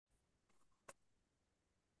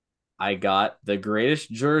I got the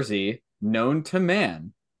greatest jersey known to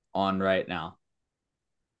man on right now.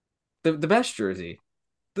 The best jersey.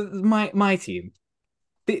 My team.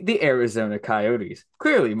 The Arizona Coyotes.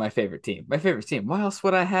 Clearly my favorite team. My favorite team. Why else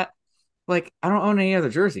would I have like I don't own any other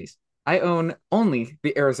jerseys. I own only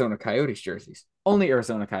the Arizona Coyotes jerseys. Only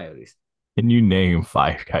Arizona Coyotes. Can you name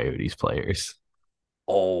five Coyotes players?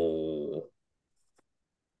 Oh.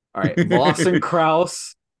 All right. Lawson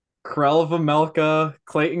Krause, Krell Vamelka,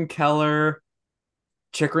 Clayton Keller.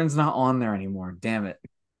 Chikrin's not on there anymore. Damn it.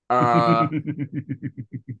 Uh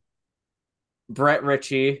Brett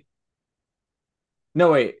Ritchie.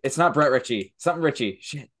 No, wait, it's not Brett Ritchie. Something Ritchie.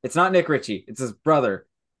 Shit. It's not Nick Ritchie. It's his brother.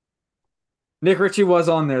 Nick Ritchie was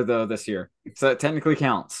on there though this year. So it technically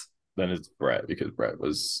counts. Then it's Brett because Brett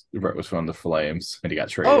was from the Flames and he got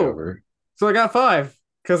traded Oh, over. so I got five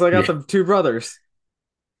because I got Yeah. the two brothers.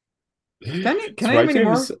 Can I name Surprised any you didn't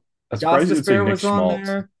more? say, I'm Goss surprised you didn't say Despair Nick was on Schmaltz.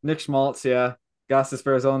 there. Nick Schmaltz, yeah. Goss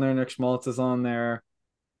Despair's on there. Nick Schmaltz is on there.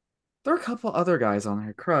 There are a couple other guys on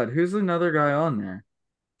there. Crud. Who's another guy on there?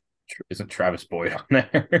 Isn't Travis Boyd on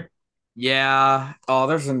there? Yeah. Oh,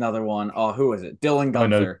 there's another one. Oh, who is it? Dylan I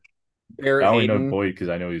know Gunther. I Barrett only know Hayden. Boyd because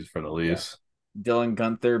I know he's from the Yeah. Leafs. Dylan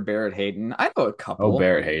Gunther, Barrett Hayden. I know a Oh, couple.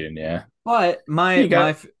 Barrett Hayden, yeah. But You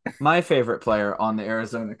got my favorite player on the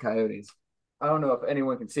Arizona Coyotes. I don't know if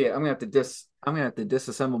anyone can see it. I'm gonna have to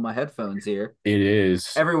disassemble my headphones here. it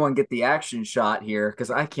is. Everyone get the action shot here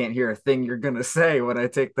because I can't hear a thing you're gonna say when I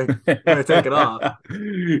take it off.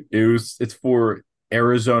 It's for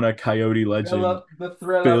Arizona Coyote Thrill legend up the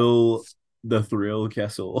thrill up. Phil the Thrill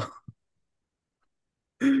Kessel.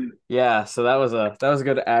 Yeah, so that was a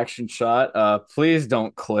good action shot. Please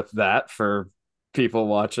don't clip that for people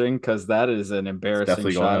watching because that is an It's embarrassing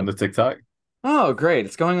definitely going shot on of the TikTok. oh great,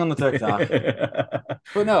 it's going on the TikTok.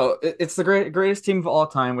 But no, it's the greatest team of all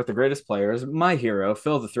time with the greatest players. My hero,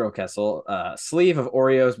 Phil the Thrill Kessel, sleeve of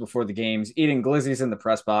Oreos before the games, eating glizzies in the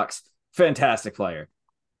press box. Fantastic player.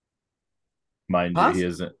 Mind you,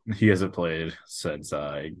 Poss- he hasn't played since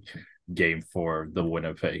game four of the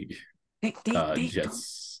Winnipeg they don't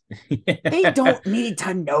Jets. they don't need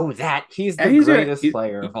to know that. He's the And he's gonna greatest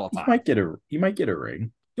player of all time. he might get a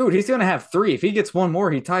ring. Dude, he's gonna have three. If he gets one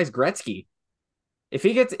more, he ties Gretzky. If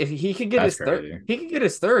he could get That's his third, crazy. he could get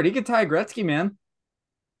his third. He could tie Gretzky, man.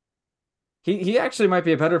 He actually might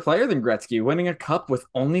be a better player than Gretzky, winning a cup with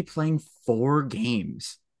only playing 4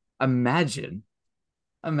 games. Imagine.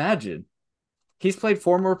 Imagine. He's played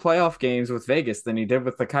 4 more playoff games with Vegas than he did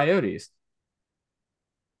with the Coyotes.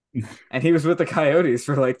 And he was with the Coyotes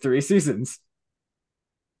for like 3 seasons.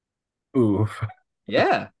 Ooh,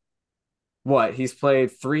 Yeah. What? He's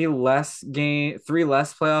played 3 less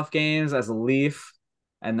playoff games as a Leaf,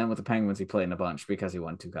 and then with the Penguins he played in a bunch because he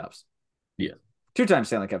won 2 cups. yeah, 2 times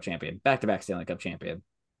Stanley Cup champion, back-to-back Stanley Cup champion.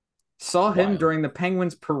 Saw him wild. during the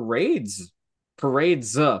Penguins parades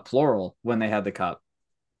plural when they had the cup.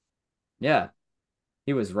 Yeah,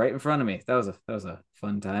 he was right in front of me. That was a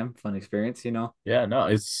fun time, fun experience, you know. Yeah, no,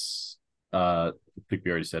 it's I think we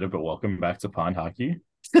already said it, but welcome back to Pond Hockey,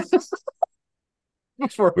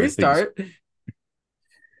 Before we where things start,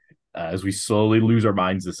 as we slowly lose our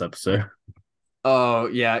minds this episode. oh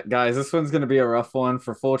yeah, guys, this one's gonna be a rough one.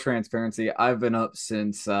 For full transparency, I've been up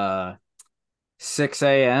since 6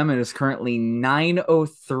 a.m. and it's currently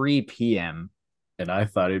 9:03 p.m. And I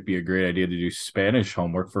thought it'd be a great idea to do Spanish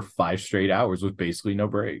homework for 5 straight hours with basically no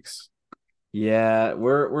breaks. Yeah,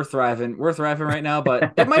 we're thriving. We're thriving right now,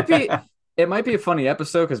 but it might be a funny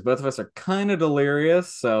episode because both of us are kind of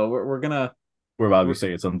delirious. So we're gonna We're about to be we're,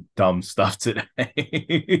 saying some dumb stuff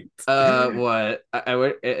today. what I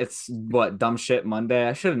would it's what dumb shit Monday.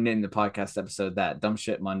 I should have named the podcast episode that dumb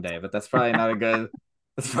shit Monday, but that's probably not a good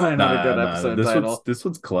Nah. episode title. This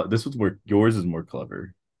one's more yours is more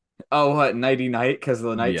clever. Oh, what Nighty Night because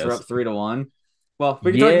the Knights are Yes. up 3-1. Well,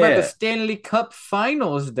 we can talk about the Yeah. Stanley Cup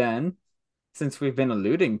Finals then, since we've been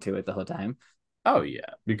alluding to it the whole time. Oh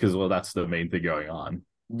yeah. Because well, that's the main thing going on.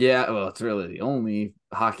 Yeah, well, it's really the only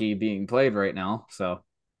hockey being played right now. So,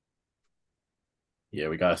 Yeah,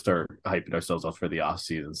 we gotta start hyping ourselves up for the off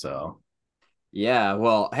season. So yeah,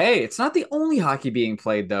 well, hey, it's not the only hockey being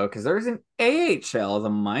played though, because there's an AHL. The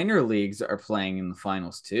minor leagues are playing in the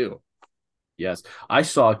finals too. yes. I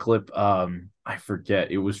saw a clip, I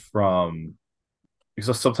forget. It was from because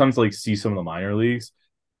I sometimes like see some of the minor leagues.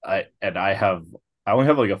 I only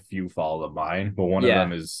have like a few follow of mine, but one of Yeah,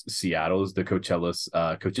 them is Seattle's the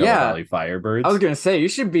Coachella yeah. Valley I was Firebirds. gonna say you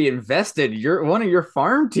should be invested. Your one of your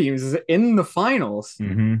farm teams is in the finals.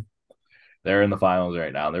 Mm-hmm. They're in the finals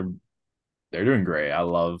right now. They're doing great. I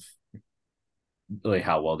love like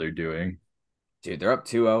how well they're doing. Dude, they're up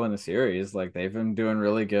 2-0 in the series. Like they've been doing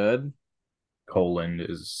really good. Colin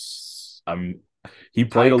is he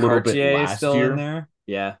played Ty a little bit Cartier is last still in year. there.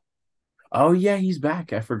 Yeah. Oh yeah, he's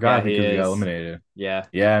back. I Yeah, forgot he because he got is. eliminated. Yeah.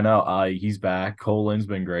 Yeah, no, he's back. Colin's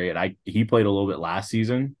been great. He played a little bit last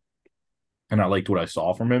season, and I liked what I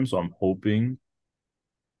saw from him. So I'm hoping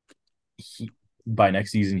he by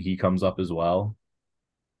next season he comes up as well.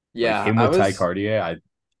 Like Yeah, him I with Ty was Cartier,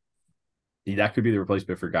 that could be the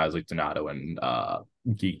replacement for guys like Donato and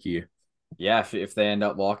Geeky. yeah, if they end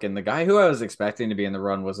up walking, the guy who I was expecting to be in the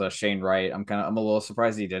run was Shane Wright. I'm a little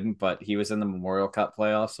surprised he didn't, but he was in the Memorial Cup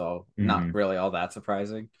playoff, so not Mm-hmm. really all that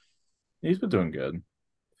surprising. He's been doing good.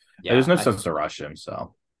 There's Yeah, no I sense to rush him.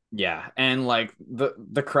 So yeah, and like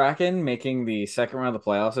the Kraken making the second round of the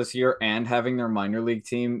playoffs this year and having their minor league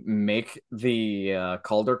team make the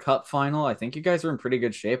Calder Cup final, I think you guys are in pretty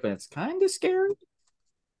good shape, and it's kind of scary.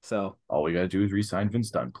 So all we gotta do is resign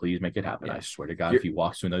Vince Dunn. Please make it happen. I yeah, swear to God, you're if he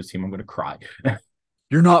walks to another team, I'm gonna cry.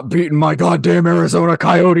 you're not beating my goddamn Arizona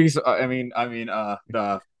Coyotes.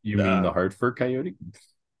 You mean the the Hartford Coyote?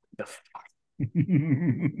 the,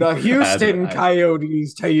 the Houston I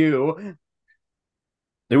Coyotes to you.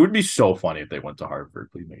 It would be so funny if they went to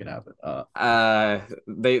Hartford. Please make it happen.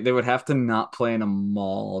 They would have to not play in a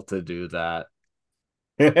mall to do that.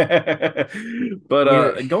 But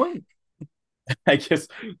We're going, I guess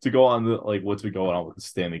to go on the like what's been going on with the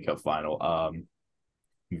Stanley Cup final.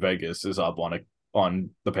 Vegas is up on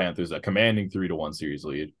the Panthers, a commanding 3-1 series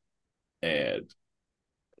lead, and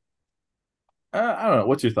I don't know.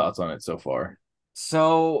 What's your thoughts on it so far?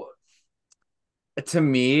 so to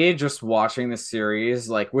me, just watching the series,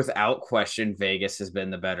 like without question, Vegas has been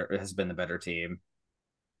the better team.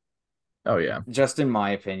 Oh yeah, Just in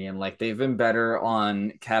my opinion, like they've been better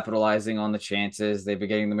on capitalizing on the chances. They've been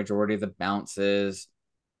getting the majority of the bounces.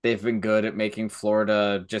 They've been good at making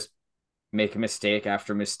Florida just make mistake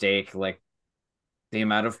after mistake. Like the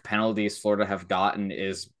amount of penalties Florida have gotten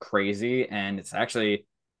is crazy, and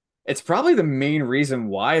it's probably the main reason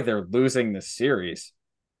why they're losing this series.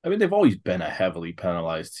 I mean they've always been a heavily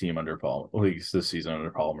penalized team under Paul, at least this season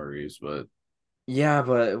under Paul Maurice, but Yeah,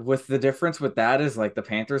 but with the difference with that is like the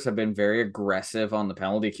Panthers have been very aggressive on the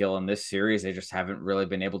penalty kill in this series. They just haven't really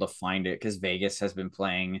been able to find it because Vegas has been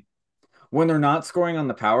playing when they're not scoring on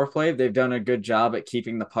the power play. They've done a good job at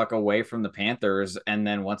keeping the puck away from the Panthers, and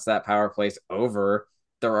then once that power play's over,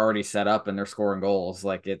 they're already set up and they're scoring goals.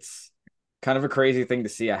 Like it's kind of a crazy thing to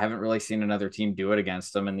see. I haven't really seen another team do it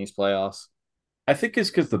against them in these playoffs. I think it's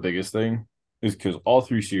because the biggest thing is because all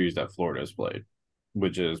three series that Florida has played,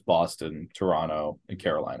 which is Boston, Toronto, and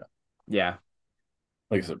Carolina. Yeah.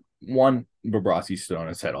 Like I said, one, Bobrovsky Stone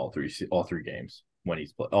has had all three games when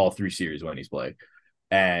he's play, all three series when he's played,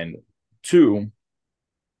 and two,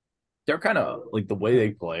 they're kind of like the way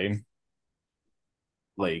they play,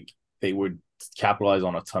 like they would capitalize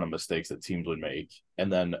on a ton of mistakes that teams would make,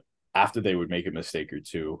 and then after they would make a mistake or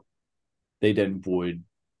two, they then would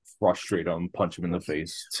frustrate them, punch them in the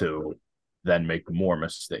face to then make more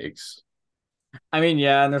mistakes. I mean,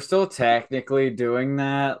 yeah, and they're still technically doing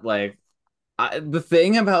that. Like the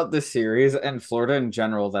thing about this series and Florida in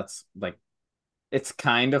general that's like it's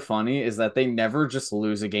kind of funny is that they never just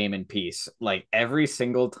lose a game in peace. Like every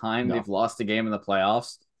single time No, they've lost a game in the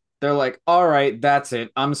playoffs, they're like, all right, that's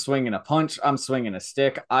it. I'm swinging a punch. I'm swinging a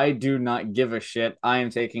stick. I do not give a shit. I am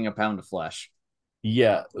taking a pound of flesh.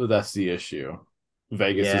 yeah, that's the issue.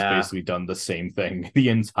 Vegas has Yeah. basically done the same thing the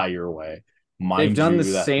entire way. They've Mind done the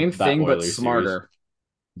you, that same that thing, but Oilers series, smarter.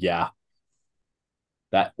 yeah,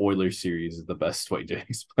 that Oilers series is the best way to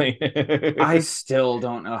explain I it. still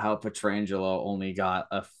don't know how Petrangelo only got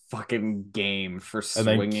a fucking game for and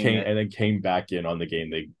then swinging came it. and then came back in on the game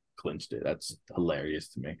they clinched it. That's hilarious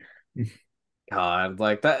to me. God,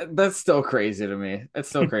 like that's still crazy to me. It's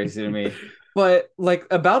still crazy to me. But like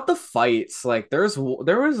about the fights, like there was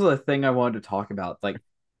a thing I wanted to talk about. Like,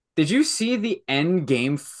 did you see the end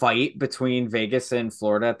game fight between Vegas and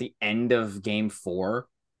Florida at the end of game 4?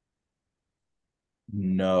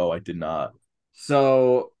 No, I did not.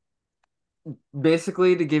 So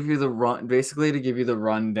basically to give you the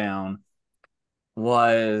rundown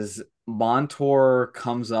was Montour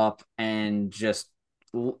comes up and just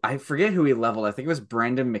I forget who he leveled. I think it was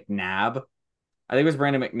Brandon McNabb. I think it was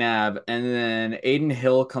Brandon McNabb, and then Aiden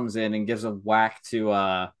Hill comes in and gives a whack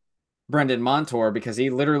to Brendan Montour because he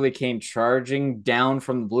literally came charging down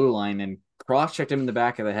from the blue line and cross-checked him in the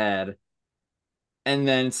back of the head. And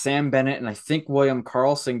then Sam Bennett and I think William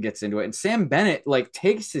Carlson gets into it, and Sam Bennett like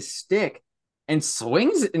takes his stick and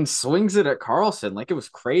swings it at Carlson like it was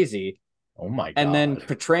crazy. Oh my And then god.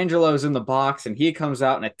 Petrangelo's in the box and he comes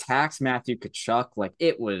out and attacks Matthew Kachuk like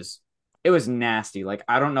it was. It was nasty. Like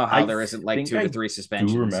I don't know how I there isn't like think two to I three do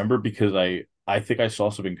suspensions. remember because I think I saw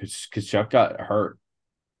something because Chuck got hurt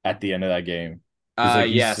at the end of that game because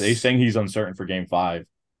like he's Yes. saying he's uncertain for game five.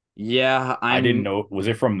 Yeah, I didn't I'm know. Was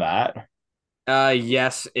it from that?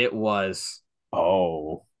 yes, it was.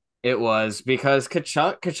 Oh, It was because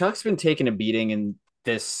Kachuk's been taking a beating in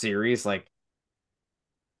this series. Like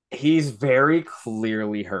he's very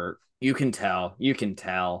clearly hurt. You can tell. You can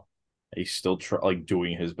tell. he's still like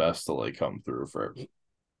doing his best to like come through for.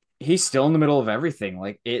 He's still in the middle of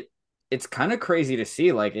everything. It's kind of crazy to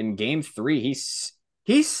see. Like in game three,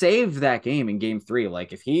 he saved that game in game three.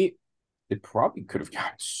 Like if he It probably could have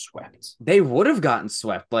gotten swept. they would have gotten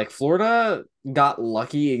swept. Like Florida got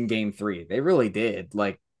lucky in game three. They really did.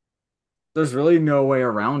 Like there's really no way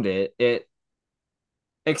around it. It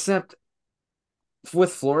except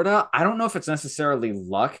with Florida, I don't know if it's necessarily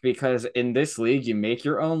luck because in this league you make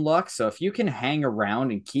your own luck. So if you can hang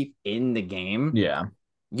around and keep in the game, Yeah,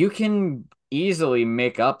 you can easily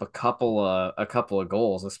make up a couple of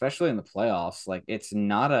goals, especially in the playoffs. Like it's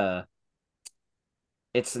not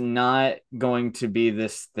going to be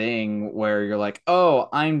this thing where you're like, "Oh,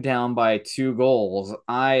 I'm down by 2 goals.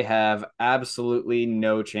 I have absolutely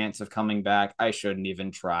no chance of coming back. I shouldn't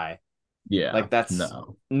even try." yeah, Like that's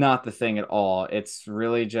no, not the thing at all. It's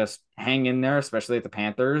really just hang in there, especially at the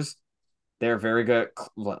Panthers. They're very good,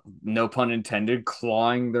 no pun intended,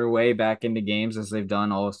 clawing their way back into games as they've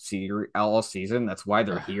done all season. That's why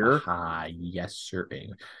they're here. yes, sir.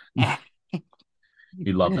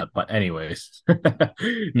 You love that, but anyways,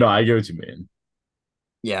 no, I go to man.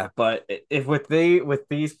 Yeah, but if with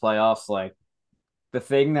these playoffs, like the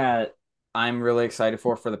thing that I'm really excited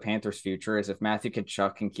for the Panthers' future is if Matthew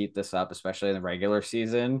Tkachuk can keep this up, especially in the regular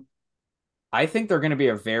season. I think they're going to be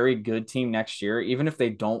a very good team next year, even if they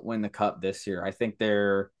don't win the cup this year. I think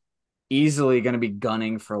they're easily going to be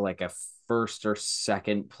gunning for like a first or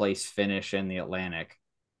second place finish in the Atlantic.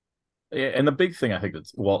 Yeah, and the big thing I think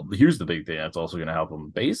that's well, here's the big thing that's also going to help them.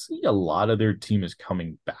 Basically, a lot of their team is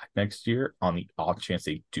coming back next year on the off chance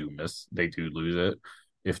they do lose it.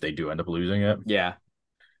 If they do end up losing it, Yeah.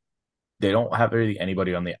 they don't have really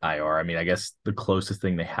anybody on the IR. I mean, I guess the closest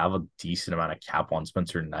thing they have a decent amount of cap on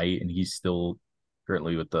Spencer Knight, and he's still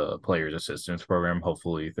currently with the players assistance program.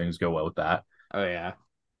 Hopefully, things go well with that. Oh yeah.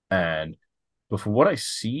 And but from what I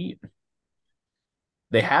see,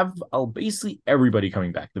 they have basically everybody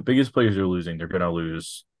coming back. The biggest players they're losing, they're going to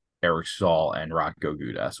lose Eric Saul and Rocco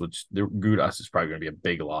Gudas, which Gudas is probably going to be a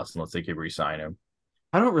big loss unless they can re-sign him.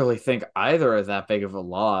 I don't really think either are that big of a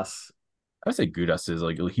loss. I would say Gudas is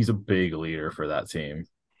like he's a big leader for that team.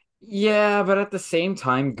 Yeah, but at the same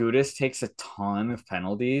time, Gudis takes a ton of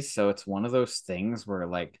penalties, so it's one of those things where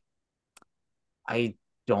like I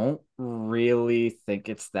don't really think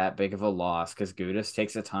it's that big of a loss because Gudis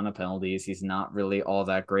takes a ton of penalties. He's not really all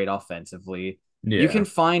that great offensively. You Yeah, can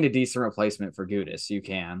find a decent replacement for Gudis. You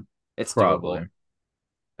can. It's doable. probably.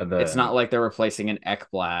 And It's not then like they're replacing an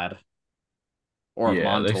Ekblad or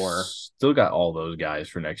yeah, they Montour. still got all those guys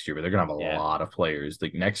for next year, but they're gonna have a Yeah. lot of players.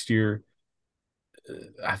 Like next year,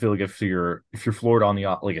 I feel like if you're Florida on the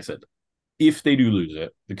like I said, if they do lose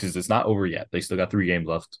it because it's not over yet, they still got 3 games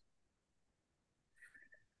left.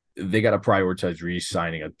 They got to prioritize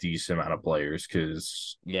re-signing a decent amount of players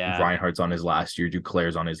because Yeah. Reinhardt's on his last year,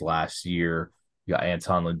 Duclair's on his last year. You got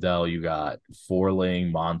Anton Lindell, you got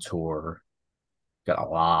Forling, Montour, got a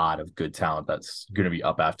lot of good talent that's going to be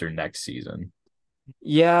up after next season.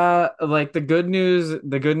 Yeah, like the good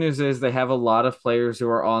news is they have a lot of players who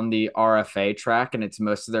are on the RFA track and it's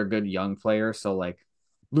most of their good young players. So like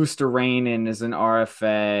Luster-Rainen is an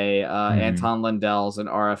RFA, Mm-hmm. Anton Lindell's an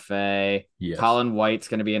RFA, Yes, Colin White's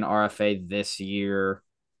going to be an RFA this year.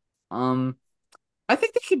 Um I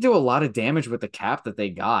think they could do a lot of damage with the cap that they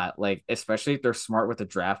got, like especially if they're smart with the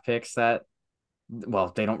draft picks that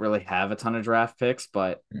well, they don't really have a ton of draft picks,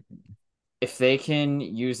 but if they can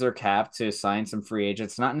use their cap to sign some free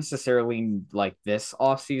agents, not necessarily like this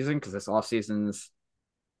offseason, because this offseason's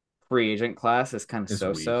free agent class is kind of it's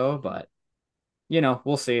so weak. so, but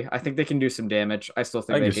we'll see. I think they can do some damage. I still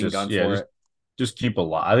I think think they it's can just gun yeah, for it. just keep a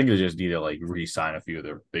lot. I think they just need to like re-sign a few of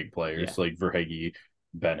their big Yeah. players like Verhege,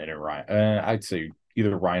 Bennett, and Ryan. I'd say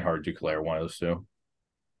either Reinhardt, Duclair, one of those two.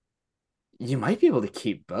 You might be able to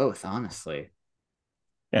keep both, honestly.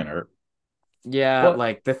 Can't hurt. Yeah, But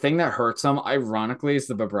like the thing that hurts them, ironically, is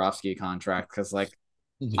the Bobrovsky contract, because like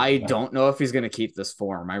I yeah, don't know if he's going to keep this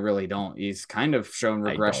form. I really don't. He's kind of shown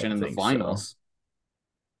I regression don't in the think so. finals.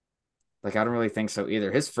 Like I don't really think so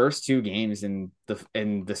either. His first 2 games in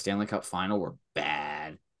the Stanley Cup final were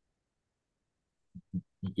bad.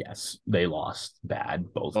 Yes, they lost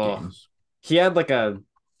bad both Oh, games. he had like a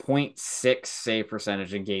 .6 save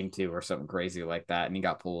percentage in game two or something crazy like that, and he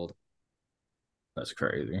got pulled. That's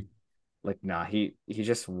crazy. Like, nah, he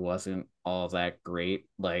just wasn't all that great.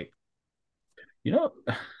 Like, You know,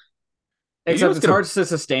 you know except what's it's gonna hard to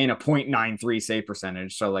sustain a .93 save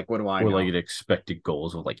percentage. So, like, what do I or like know? an expected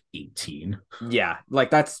goals of like 18. Yeah, like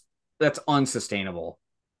that's unsustainable.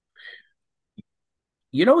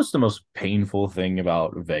 You know what's the most painful thing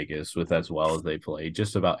about Vegas with as well as they play?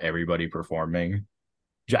 Just about everybody performing.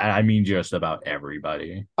 I mean, just about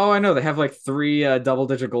everybody. Oh, I know they have like three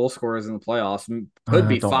double-digit goal scorers in the playoffs. Could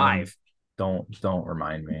be Don't five. don't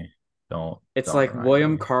remind me. Don't It's don't like remind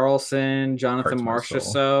William me. Karlsson, Jonathan Hurts my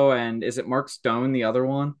soul. Marchessault, and is it Mark Stone, the other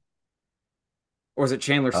one? Or is it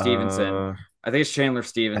Chandler Stevenson? Uh, I think it's Chandler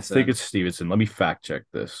I think Stevenson. it's Stevenson. Let me fact check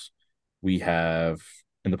this. We have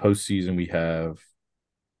in the postseason, we have,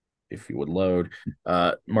 if you would load,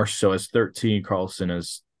 Marchessault has 13, Carlson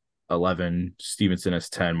has 11, Stevenson has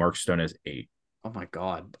 10, Mark Stone has 8. Oh my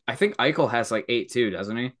God. I think Eichel has like eight too,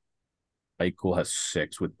 doesn't he? Eichel has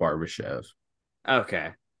 6 with Barbashev.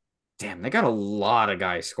 Okay. Damn, they got a lot of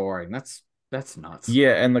guys scoring. That's nuts.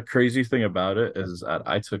 Yeah, and the crazy thing about it is that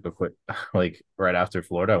I took a quick, like right after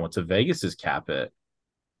Florida, I went to Vegas's cap it,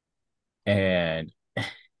 and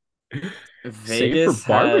save for Vegas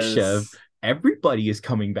Barbashev, has everybody is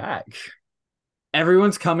coming back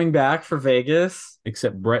everyone's coming back for Vegas.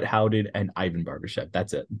 except Brett Howden and Ivan Barbashev.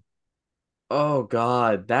 That's it. Oh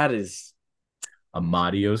God, that is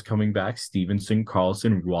Amadio's coming back. Stevenson,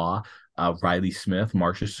 Carlson, Raw, Riley Smith,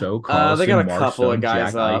 Marcia So, they got Carlson, a Mark couple of Stone,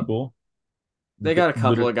 guys Jack up. Eichel. They got a couple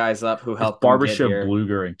Literally, of guys up who it's helped them get Barbashev, here.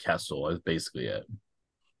 Bluger, and Kessel is basically it,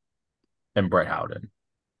 and Brett Howden.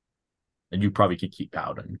 And you probably could keep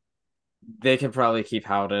Howden. They can probably keep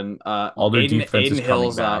Howden. All their defense Aiden is coming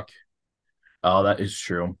Hill's back. up. Oh, that is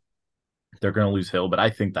true. They're going to lose Hill, but I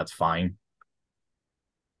think that's fine.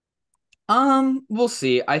 We'll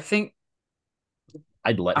see.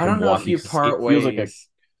 I'd let I him don't know walk if you because part ways.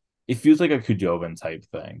 it feels like a Kudobin type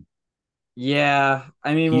thing. Yeah,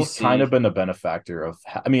 I mean, we'll He's kind of see. been a benefactor of.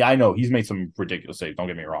 I mean, I know he's made some ridiculous saves. Don't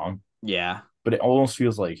get me wrong, Yeah, but it almost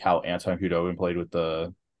feels like how Anton Kudobin played with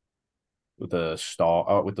the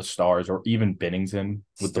Stars, or even Bennington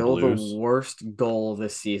with the still the Blues. worst goal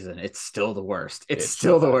this season. It's still the worst. It's It's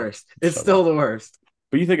so still the bad. worst. It's It's so still bad. the worst.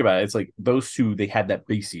 But you think about it, it's like those two. They had that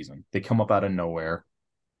big season. They come up out of nowhere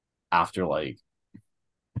after like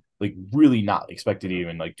really not expected to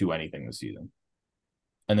even like do anything this season,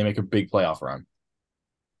 and they make a big playoff run.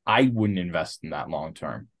 I wouldn't invest in that long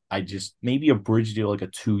term. I just maybe a bridge deal, like a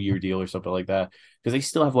 2-year deal or something like that, because they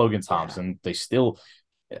still have Logan Yeah, Thompson. They still,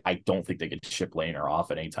 I don't think they could ship Laner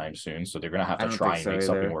off anytime soon, so they're gonna have I to don't think try and so make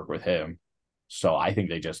something either. work with him. So I think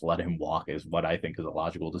they just let him walk is what I think is a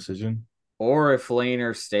logical decision. Or if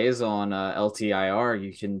Laner stays on LTIR,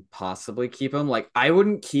 you can possibly keep him. Like I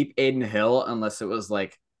wouldn't keep Aiden Hill unless it was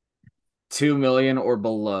like 2 million or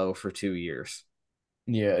below for 2 years.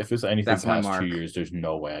 Yeah, if it's anything That's my past two mark. years, there's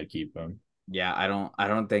no way I'd keep him. Yeah, I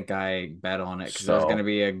don't think I bet on it because there's going to So,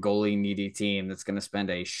 be a goalie needy team that's going to spend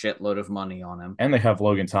a shitload of money on him. and they have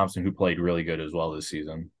Logan Thompson who played really good as well this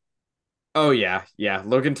season. Oh yeah, yeah.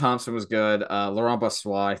 Logan Thompson was good. Laurent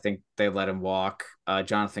Brossoit, I think they let him walk.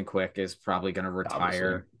 Jonathan Quick is probably going to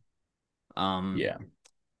Obviously, retire. Um, yeah.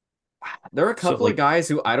 there are a So couple of like, guys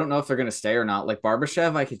who I don't know if they're going to stay or not. Like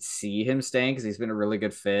Barbashev, I could see him staying because he's been a really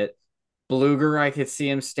good fit. Bluger, I could see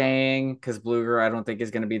him staying because Bluger, I don't think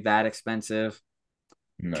is going to be that expensive.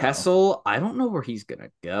 no, Kessel, I don't know where he's going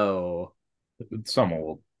to go. someone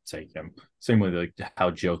will take him. Same with like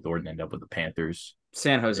how Joe Thornton ended up with the Panthers.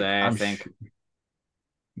 San Jose, Like I I'm think.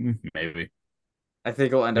 sure, maybe. I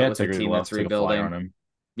think he'll end up Yeah, with a take a team well, that's take a flyer rebuilding. on him.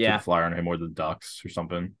 Take a Yeah, flyer on him or the Ducks or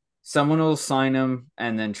something. someone will sign him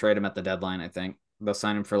and then trade him at the deadline. I think they'll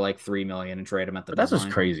sign him for like 3 million and trade him at the But that's what's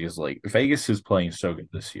deadline. crazy is like Vegas is playing so good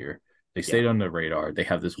this year. They Yeah. stayed on the radar. They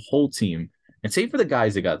have this whole team, and save for the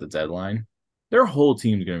guys that got the deadline, their whole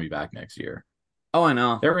team's going to be back next year. Oh, I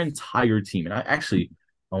know. Their entire team, and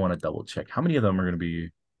I want to double check how many of them are going to be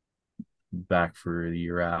back for the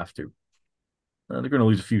year after. They're going to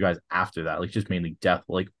lose a few guys after that, like just mainly depth.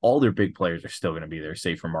 Like all their big players are still going to be there,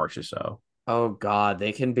 save for March or so. Oh God,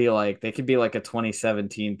 they could be like a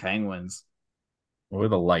 2017 Penguins. Or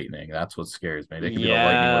the Lightning. That's what scares me. They could be the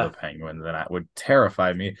Lightning with a Yeah, Penguin. Then that would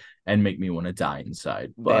terrify me and make me want to die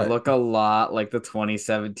inside. they But look a lot like the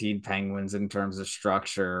 2017 Penguins in terms of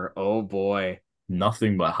structure. Oh boy.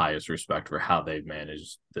 nothing but highest respect for how they've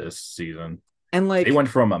managed this season. And They like, went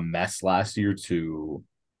from a mess last year to,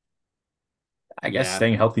 I guess, yeah.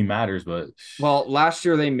 staying healthy matters, but Well, last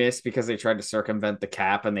year they missed because they tried to circumvent the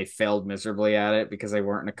cap and they failed miserably at it because they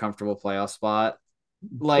weren't in a comfortable playoff spot.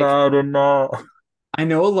 Like, I don't know. I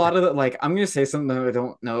know a lot of the, like, I'm gonna say something that I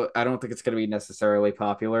don't know. I don't think it's gonna be necessarily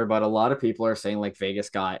popular, but a lot of people are saying like Vegas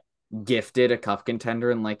got gifted a cup contender,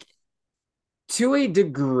 and like to a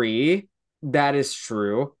degree, that is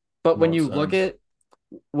true. But Most sense.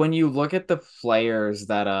 when you look at the players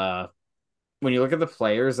that when you look at the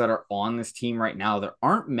players that are on this team right now, there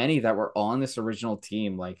aren't many that were on this original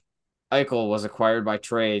team. Like Eichel was acquired by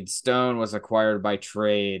trade, Stone was acquired by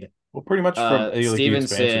trade, Well, pretty much from like the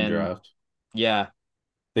expansion Stevenson, draft, yeah,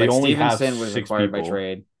 they like only have Stevenson was six acquired by people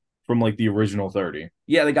trade. from like the original 30.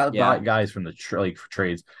 Yeah, they got Yeah. guys from the like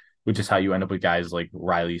trades, which is how you end up with guys like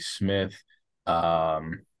Riley Smith.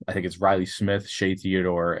 I think it's Riley Smith, Shea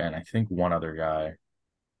Theodore, and I think one other guy.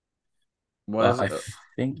 Was I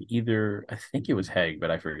think it was Haig,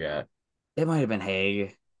 but I forget. it might have been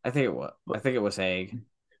Haig. I But think it was Haig.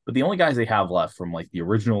 but the only guys they have left from like the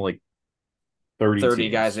original like 30 30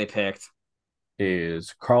 guys teams they picked.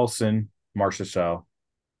 is Carlson, Marchessault,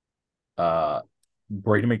 uh,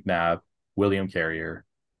 Brady McNabb, William Carrier,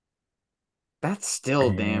 That's still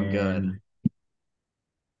damn good. and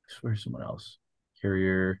I swear someone else.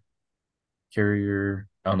 Carrier, Carrier.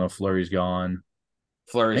 I don't know. Flurry's gone.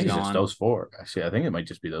 I Flurry's think it's just gone. those four. Actually, I think it might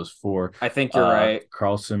just be those four. I think you're right.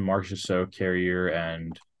 Carlson, Marchessault, Carrier,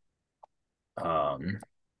 um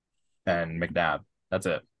and McNabb. That's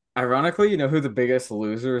it. Ironically, you know who the biggest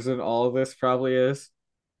losers in all of this probably is?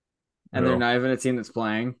 And they're No. not even a team that's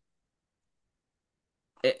playing.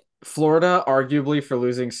 Florida, arguably for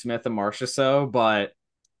losing Smith and Marchessault, but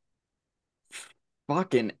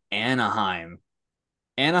fucking Anaheim.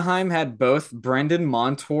 Anaheim had both Brendan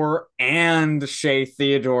Montour and Shea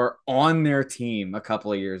Theodore on their team a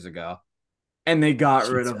couple of years ago, and they got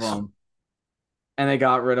rid of Jesus. them. And they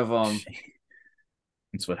got rid of them.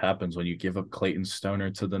 That's what happens when you give up Clayton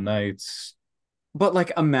Stoner to the Knights. But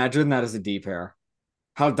like, imagine that as a D pair.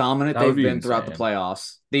 How dominant That would they've be been throughout the insane.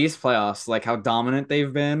 playoffs. These playoffs, like how dominant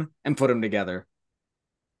they've been, and put them together.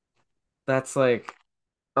 That's like,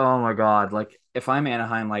 oh my god. Like, if I'm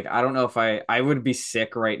Anaheim, like I don't know if I would be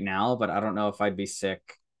sick right now, but I don't know if I'd be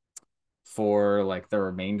sick for like the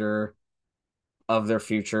remainder of their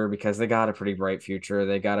future because they got a pretty bright future.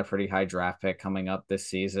 They got a pretty high draft pick coming up this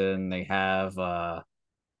season. They have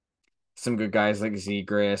some good guys like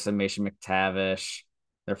Zegras and Mason McTavish.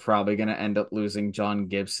 They're probably going to end up losing John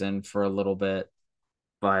Gibson for a little bit.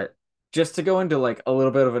 But just to go into like a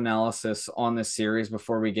little bit of analysis on this series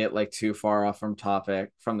before we get like too far off from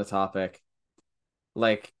the topic.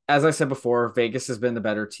 Like as I said before, Vegas has been the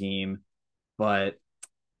better team, but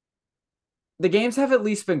the games have at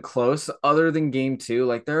least been close other than game 2.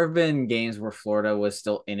 Like there have been games where Florida was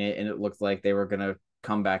still in it and it looked like they were going to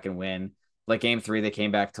come back and win. Like game 3 they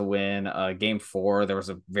came back to win. Game 4 there was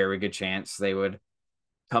a very good chance they would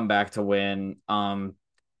come back to win.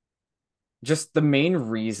 Just the main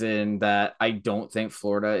reason that I don't think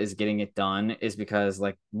Florida is getting it done is because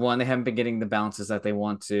like one, they haven't been getting the bounces that they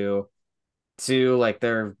want to. Two, like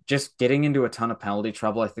they're just getting into a ton of penalty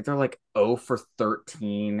trouble. I think they're like 0 for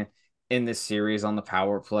 13 in this series on the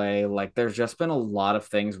power play. Like there's just been a lot of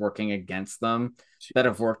things working against them that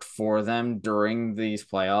have worked for them during these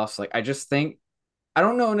playoffs. Like I just think I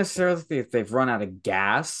don't know necessarily if they've run out of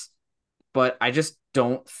gas, but I just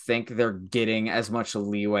don't think they're getting as much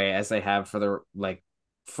leeway as they have for their like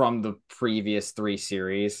from the previous 3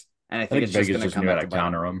 series. And I I think think it's just Vegas going to just come knew how back to to bite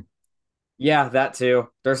them. counter them. Yeah, that too.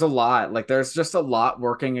 There's a lot. Like there's just a lot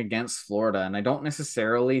working against Florida, and I don't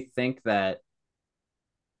necessarily think that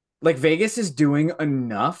like Vegas is doing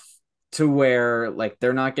enough to where like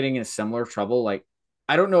they're not getting in similar trouble. Like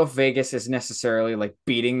I don't know if Vegas is necessarily like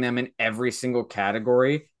beating them in every single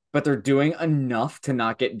category, but they're doing enough to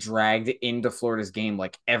not get dragged into Florida's game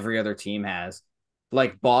like every other team has.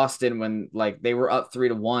 Like Boston, when like they were up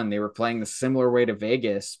 3-1, they were playing the similar way to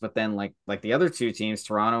Vegas, but then like the other two teams,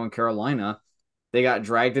 Toronto and Carolina, they got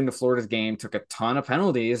dragged into Florida's game, took a ton of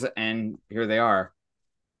penalties, and here they are.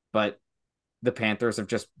 But the Panthers have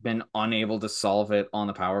just been unable to solve it on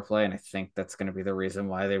the power play, and I think that's going to be the reason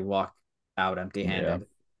why they walk out Yeah. empty-handed.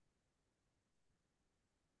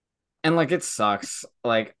 And like it sucks.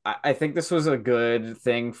 Like I think this was a good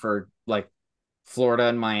thing for like Florida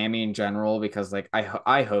and Miami in general because like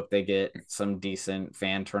I hope they get some decent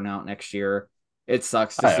fan turnout next year. It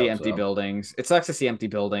sucks to I see hope empty so. buildings. It sucks to see empty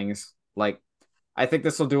buildings. Like I think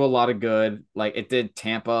this will do a lot of good. Like it did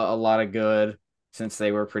Tampa a lot of good since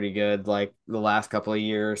they were pretty good like the last couple of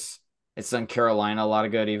years. It's done Carolina a lot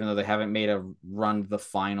of good even though they haven't made a run to the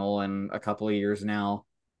final in a couple of years now.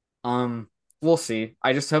 Um we'll see.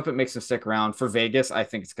 I just hope it makes them stick around. For Vegas, I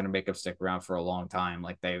think it's going to make them stick around for a long time.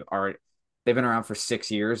 Like they are. They've been around for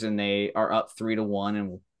 6 years and they are up 3-1 and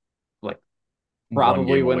will like One probably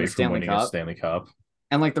game win the away from Stanley winning a Cup. Stanley Cup.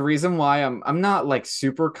 And like the reason why I'm not like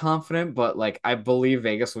super confident, but like I believe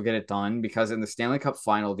Vegas will get it done because in the Stanley Cup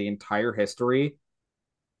final, the entire history,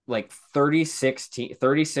 like 36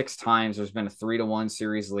 times there's been a 3-1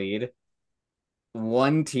 series lead.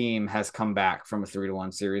 One team has come back from a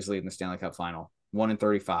 3-1 series lead in the Stanley Cup final. 1 in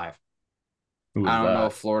 35. Who I was don't know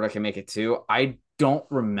if that? Florida can make it too. I don't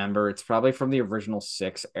remember. It's probably from the original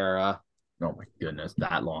six era. Oh my goodness,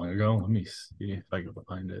 that long ago. Let me see if I can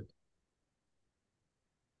find it.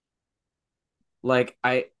 Like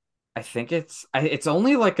I think it's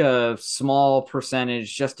only like a small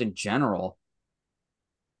percentage just in general.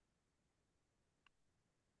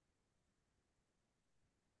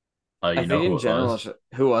 I You know think who in it general, was?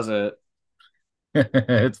 who was it?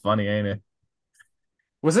 It's funny, ain't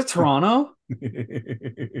Was it Toronto?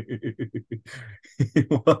 it? It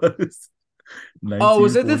was Oh,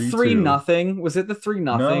 was it the three 1942. nothing? Was it the three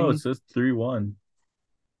No, it nothing? says 3-1.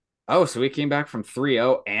 Oh, so we came back from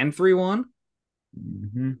 3-0 and 3-1?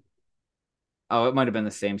 Mm-hmm. Oh, it might have been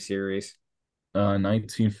the same series.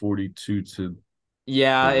 1942 to the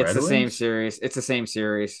Yeah, it's Red the same Wings. series. It's the same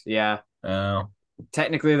series. Yeah. Oh,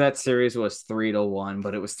 Technically that series was 3-1,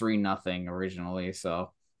 but it was 3-0 originally,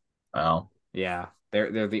 so wow. yeah.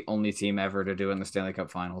 They're the only team ever to do it in the Stanley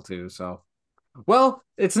Cup final too, so well,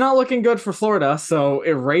 it's not looking good for Florida, so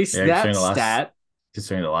erase Yeah, that stat.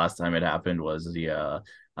 considering the last time it happened was the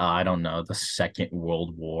I don't know, the Second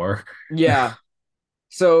World War. Yeah.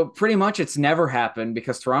 So pretty much it's never happened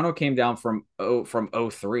because Toronto came down from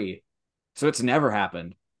 03. So it's never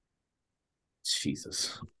happened.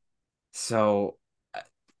 Jesus. So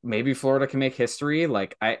maybe Florida can make history.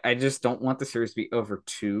 Like I just don't want the series to be over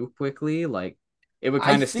too quickly. Like it would I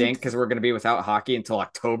kind of think stink because we're going to be without hockey until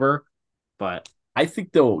October. But I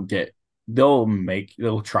think they'll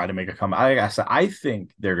try to make a comeback. Like I said, I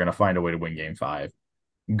think they're gonna find a way to win game five,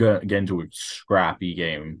 get into a scrappy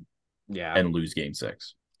game yeah, and lose game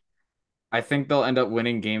six. I think they'll end up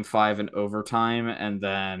winning game five in overtime and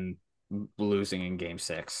then losing in game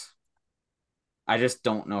six. I just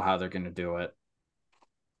don't know how they're going to do it.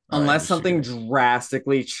 I Unless something disagree.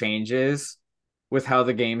 drastically changes with how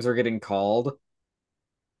the games are getting called,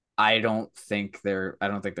 I don't think they're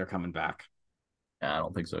coming back. I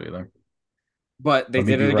don't think so either. But they Let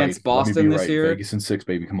me did be it right. against Let me be Boston this right. year. Vegas and six,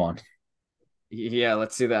 baby. Come on. Yeah,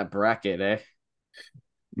 let's see that bracket, eh?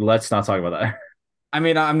 Let's not talk about that. I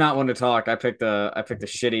mean, I'm not one to talk. I picked a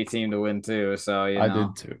shitty team to win too, so I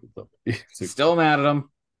did too. It's okay. still mad at them.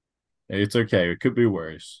 It's okay. It could be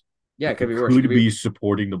worse. Yeah, it could You be worse. could be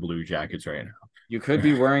supporting the Blue Jackets right You could now.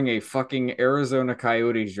 be wearing a fucking Arizona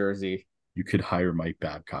Coyotes jersey, You could hire Mike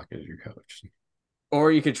Babcock as your coach.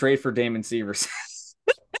 or you could trade for Damon Severson.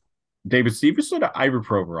 David Stevenson or Ivor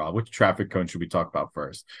Provorov? Which traffic cone should we talk about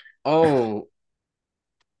first? Oh,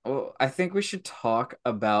 well, I think we should talk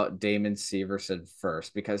about Damon Severson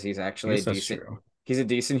first because he's I actually a guess that's decent true. he's a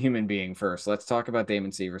decent human being first. Let's talk about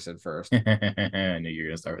Damon Severson first. I knew you were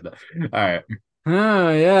gonna start with that. All right, Oh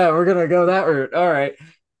yeah, we're gonna go that route. All right.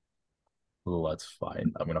 let's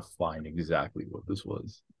find. I'm gonna find exactly what this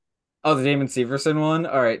was. Oh, the Damon Severson one.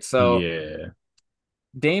 All right. So Yeah.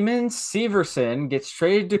 Damon Severson gets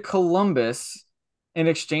traded to Columbus in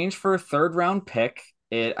exchange for a third round pick.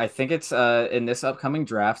 I think it's in this upcoming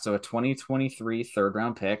draft, so a 2023 third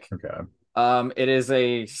round pick. Okay. It is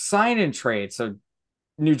a sign and trade. So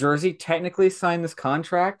New Jersey technically signed this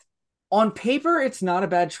contract. On paper, it's not a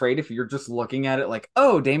bad trade if you're just looking at it like,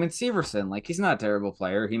 oh, Damon Severson, like he's not a terrible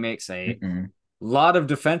player. He makes a Mm-mm. lot of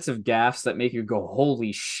defensive gaffes that make you go,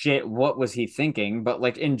 holy shit, what was he thinking? But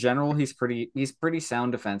like in general, he's pretty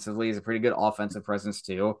sound defensively. He's a pretty good offensive presence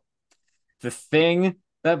too. The thing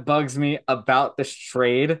that bugs me about this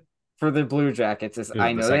trade for the Blue Jackets is Is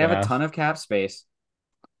I it the know they second have a half? ton of cap space.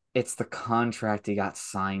 It's the contract he got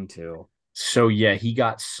signed to. So yeah, he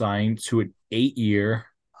got signed to an 8-year,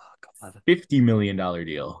 Oh, God. $50 million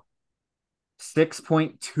deal.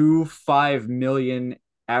 6.25 million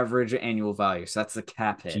average annual value. So that's the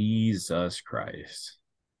cap hit. Jesus Christ.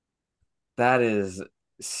 That is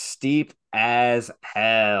steep as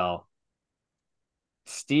hell.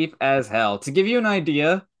 Steep as hell. To give you an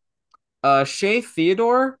idea, Shea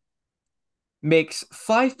Theodore makes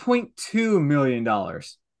 $5.2 million.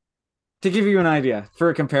 To give you an idea for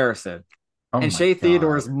a comparison. Oh And my Shea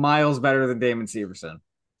Theodore God. is miles better than Damon Severson.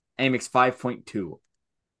 And he makes 5.2.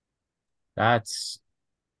 That's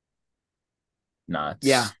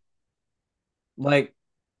Yeah. nuts. Like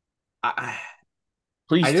I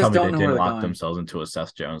Please I tell just me don't they know where didn't they're lock going. themselves into a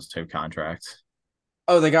Seth Jones type contract.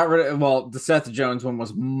 Oh, they got rid of. Well, the Seth Jones one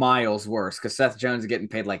was miles worse because Seth Jones is getting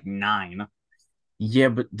paid like 9. Yeah,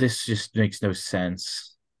 but this just makes no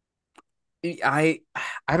sense. I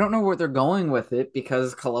I don't know where they're going with it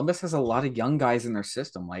because Columbus has a lot of young guys in their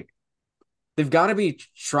system. Like they've got to be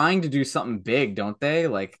trying to do something big, don't they?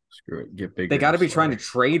 Like Screw it. Get they bigger, got go to be trying to slower.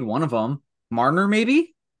 trade one of them. Marner,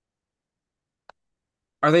 maybe?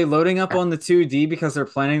 Are they loading up on the 2D because they're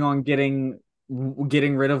planning on getting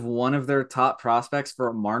rid of one of their top prospects for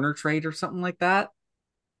a Marner trade or something like that?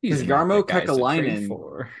 These Because are not the guys to trade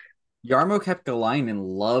for. Yarmo Kekalainen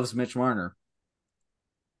loves Mitch Marner.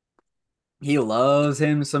 He loves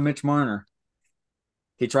him some Mitch Marner.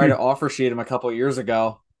 He tried to offer sheet him a couple years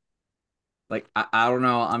ago. Like I don't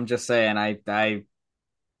know. I'm just saying. I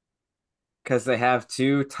because they have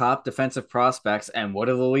two top defensive prospects, and what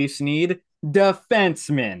do the Leafs need?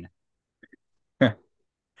 Defensemen.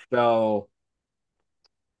 So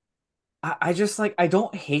I just like I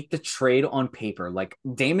don't hate the trade on paper. Like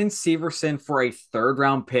Damon Severson for a third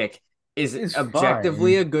round pick is It's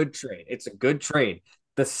objectively fine. a good trade. It's a good trade.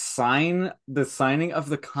 The signing of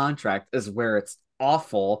the contract is where it's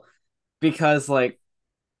awful because like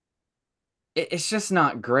it's just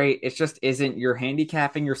not great. It just isn't. You're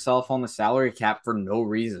handicapping yourself on the salary cap for no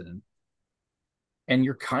reason. And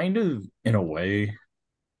you're kind of, in a way,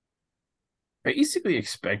 basically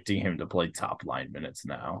expecting him to play top line minutes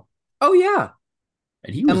now. Oh yeah.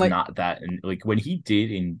 And he And was like not that. And like when he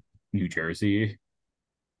did in New Jersey,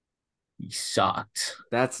 he sucked.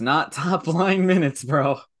 that's not top line minutes,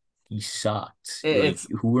 bro. He sucked. Like, It's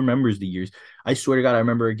who remembers the years? I swear to God, I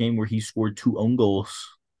remember a game where he scored two own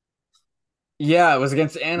goals. yeah, it was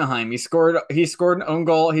against Anaheim. He scored an own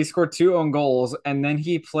goal. He scored two own goals, and then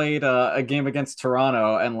he played a game against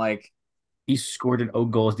Toronto. And like He scored an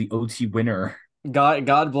own goal as the OT winner.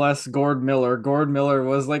 God bless Gord Miller. Gord Miller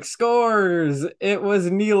was like scores. It was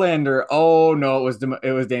Nylander. Oh no,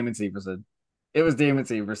 it was Damon Severson. It was Damon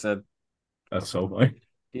Severson. That's so funny.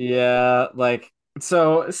 Yeah, like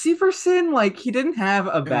so Severson, like Um, he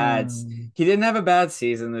didn't have a bad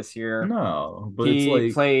season this year. no, but it's He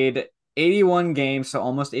like played 81 games, so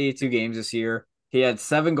almost 82 games this year. He had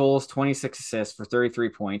 7 goals, 26 assists for 33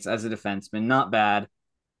 points as a defenseman. Not bad.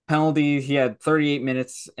 Penalties, he had 38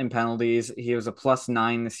 minutes in penalties. He was a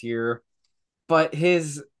 +9 this year. But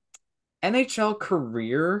his NHL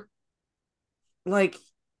career, like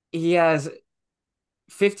he has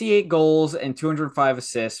 58 goals and 205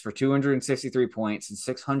 assists for 263 points in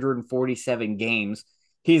 647 games.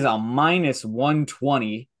 He's a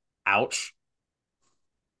 -120. Ouch.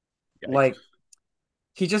 yikes. Like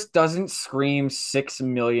he just doesn't scream $6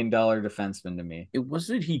 million defenseman to me. It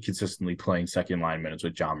wasn't he consistently playing second line minutes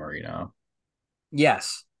with John Marino.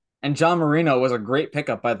 Yes. And John Marino was a great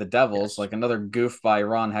pickup by the Devils, Yes. like another goof by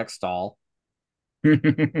Ron Hextall.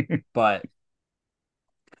 But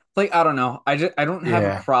like I don't know. I don't have a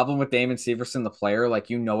Yeah. problem with Damon Severson, the player. Like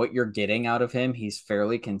you know what you're getting out of him. He's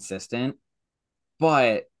fairly consistent.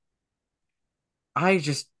 But I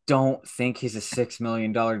just don't think he's a $6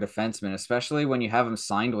 million defenseman, especially when you have him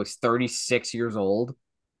signed when he's 36 years old.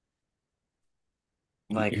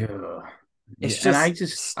 Like Yeah. Yeah. it's And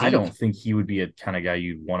just I steep. don't think he would be a kind of guy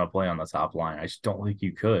you'd want to play on the top line. I just don't think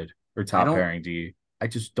you could. Or I top don't pairing D. I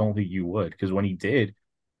just don't think you would. Because when he did,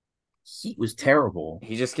 he was terrible.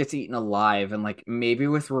 he just gets eaten alive and like maybe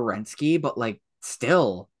with Werenski, but like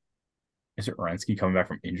still, Is it Rensky coming back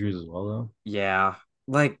from injuries as well, though? yeah.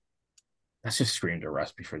 Like, That's just screamed a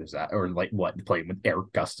recipe for this. Or like what? Playing with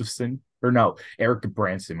Eric Gustafson? Or no, Eric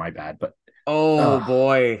Branson, my bad. But oh uh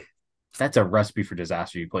boy, that's a recipe for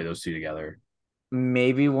disaster. You play those two together.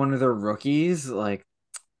 maybe one of the rookies. Like,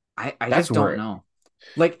 I That's just don't where know.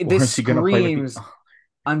 Like or this is he gonna play with the screams,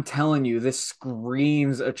 I'm telling you, this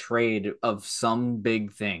screams a trade of some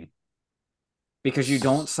big thing. Because you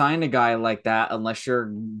don't sign a guy like that unless you're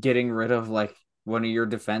getting rid of like one of your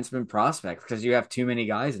defenseman prospects because you have too many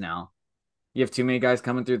guys now. You have too many guys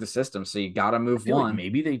coming through the system, so you got to I move feel like one.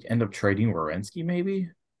 maybe they end up trading Wierenski, maybe?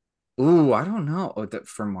 Ooh, I don't know. Oh,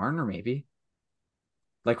 for Marner, maybe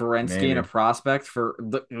like Renski and a Maybe. prospect for.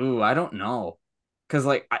 Ooh, I don't know. Because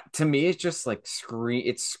like to me, it's just like scream.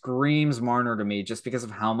 It screams Marner to me just because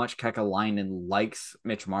of how much Kekalainen likes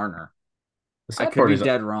Mitch Marner. The I sad could part be is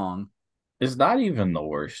dead wrong. it's not even the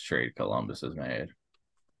worst trade Columbus has made.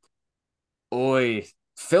 Oi,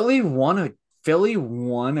 Philly won a Philly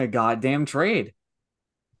won a goddamn trade.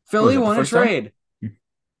 Was Philly it the won a first time? trade.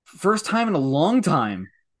 First time in a long time.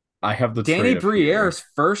 I have the Danny trade up here. Briere's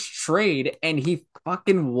first trade, and he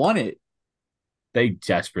fucking won it. They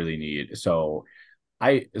desperately need. So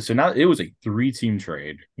now it was a three-team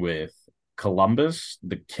trade with Columbus,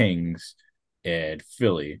 the Kings, and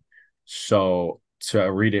Philly. So to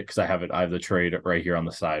read it, because I have the trade right here on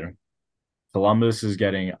the side. Columbus is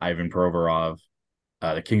getting Ivan Provorov.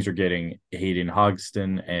 The Kings are getting Hayden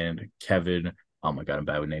Hodgson and Kevin. Oh my god, I'm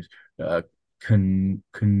bad with names.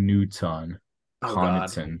 Knuton. Oh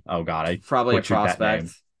God, Oh god, I probably a butchered that prospect,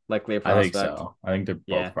 name. likely a I think prospect. so. I think they're both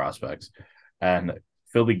Yeah, prospects. And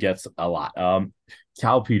Philly gets a lot.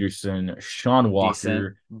 Cal Peterson, Sean decent,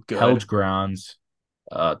 Walker, good Helge Grounds,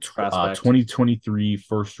 prospect, 2023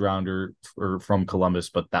 first rounder from Columbus,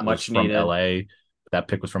 but that was much from needed. LA. That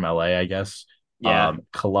pick was from LA, I guess. Yeah,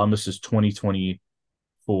 Columbus is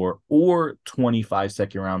 2024 or 25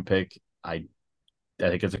 second round pick. I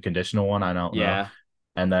think it's a conditional one. I don't know. yeah.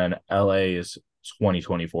 And then LA is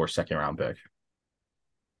 2024 second round pick.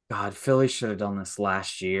 God, Philly should have done this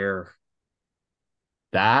last year.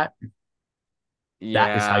 That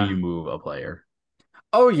that is how Yeah. you move a player.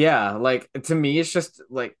 Oh yeah, like to me, it's just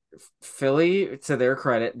like Philly. To their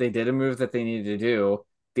credit, they did a move that they needed to do.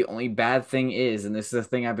 The only bad thing is, and this is the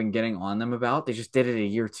thing I've been getting on them about, they just did it a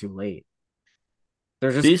year too late.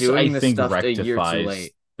 They're just This I doing this think stuff a year too rectifies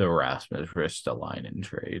late. the Rasmus Ristolainen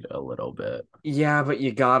trade a little bit. Yeah, but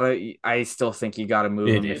you gotta. I still think you gotta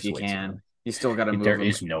move It him if is you way too can. early. You still gotta move There him.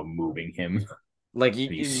 is no moving him. Like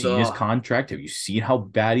Have you you, seen his ugh. contract? Have you seen how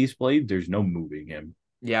bad he's played? There's no moving him.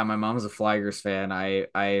 Yeah, my mom's a Flyers fan. I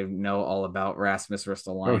know all about Rasmus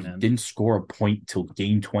Bro, he Ristolainen. didn't score a point till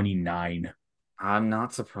game 29. I'm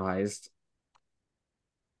not surprised.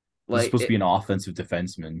 This is Like supposed to be an offensive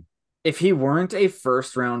defenseman. if he weren't a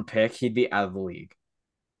first round pick, he'd be out of the league.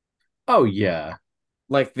 Oh yeah.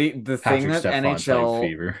 Like the thing Patrick that Stephon type NHL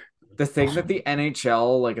fever. the thing that the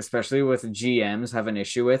NHL, like especially with GMs, have an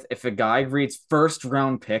issue with, if a guy reads first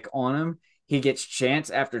round pick on him, he gets chance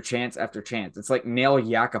after chance after chance. It's like Nail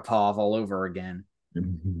Yakupov all over again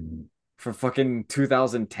for fucking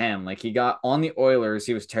 2010. Like he got on the Oilers,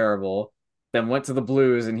 he was terrible. Then went to the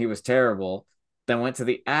Blues and he was terrible. Then went to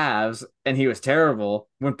the Avs and he was terrible.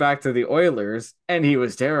 Went back to the Oilers and he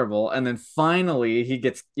was terrible. And then finally he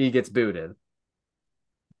gets booted.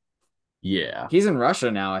 Yeah, He's in Russia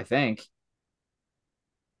now, I think.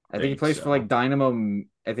 I think he think plays for like so. Dynamo.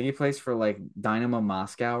 I think he plays for like Dynamo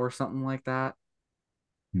Moscow or something like that.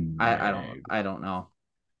 I don't Maybe. I don't know.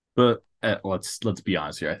 But let's be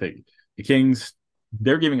honest here. I think the Kings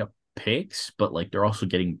they're giving up picks, but like they're also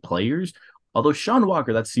getting players. Although Sean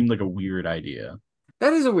Walker, that seemed like a weird idea.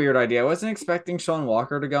 That is a weird idea. I wasn't expecting Sean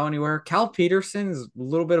Walker to go anywhere. Cal Peterson's a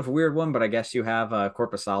little bit of a weird one, but I guess you have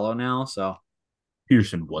Corpusalo now, so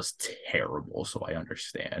Peterson was terrible, so I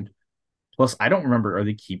understand. Plus, I don't remember are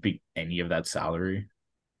they keeping any of that salary?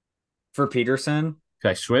 for Peterson, 'Cause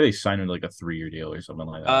I swear they signed him like a 3 year deal or something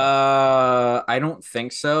like that. I don't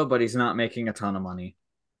think so, but he's not making a ton of money.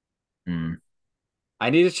 Hmm, I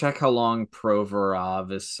need to check how long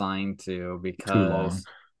Provorov is signed to too long. because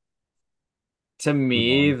to Too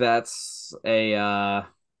me long. that's a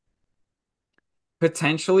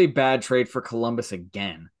potentially bad trade for Columbus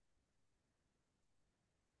again.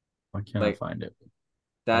 Why can't I Like find it?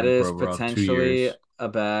 that Ivan is Provorov, two potentially years. a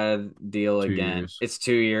bad deal Two again. years. It's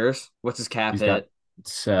 2 years. What's his cap He's got hit?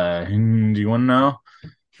 do you want to know?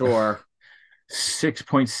 Sure.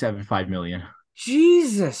 6.75 million.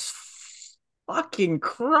 Jesus fucking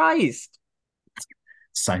Christ.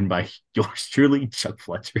 Signed by yours truly, Chuck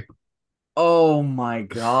Fletcher. Oh my That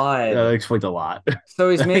God. explains a lot. So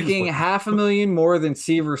he's That making explains half a million more than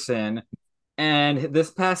Severson. And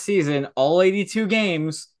this past season, all 82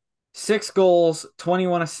 games, 6 goals,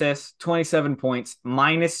 21 assists, 27 points,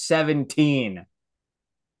 minus 17.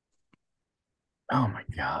 oh my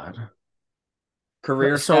god.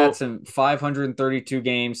 Career stats So in 532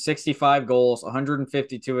 games, 65 goals,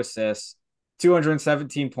 152 assists,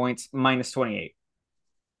 217 points, minus 28.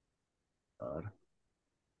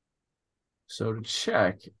 so to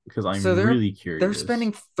check, because So I'm they're really they're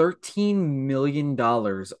spending curious. $13 million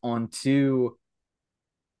on two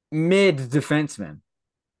mid defensemen,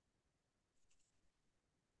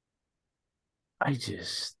 I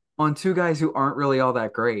just on two guys who aren't really all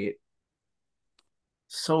that great.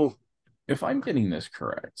 so if I'm getting this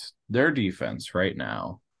correct, their defense right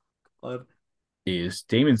now But is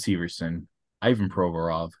Damon Severson, Ivan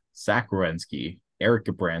Provorov, Zach Wierenski, Eric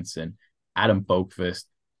Branson, Adam Boqvist,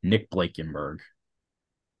 Nick Blakenberg.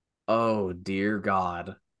 oh dear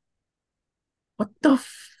God. What the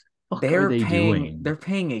fuck are They're they paying doing? they're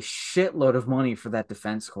paying a shitload of money for that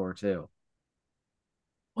defense core too.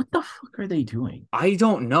 What the fuck are they doing? I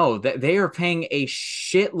don't know that they are paying a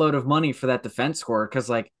shitload of money for that defense core because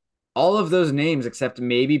like all of those names except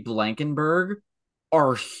maybe Blankenberg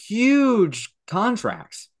are huge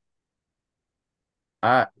contracts.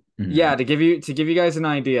 Yeah, Mhm. to give you guys an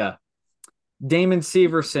idea, Damon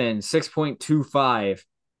Severson 6.25.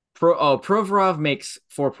 Provorov makes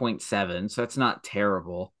 4.7, so that's not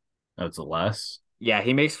terrible. That's a less. Yeah,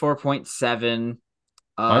 he makes 4.7.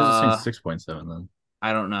 Why does it say Uh, 6.7 then?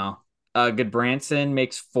 I don't know. Goodbranson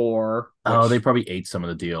makes 4, Oh, they which probably ate some of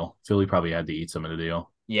the deal. Philly probably had to eat some of the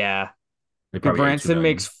deal. yeah. They probably ate 2 Goodbranson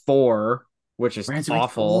makes million. 4, which is Branson makes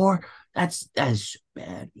awful. 4. That's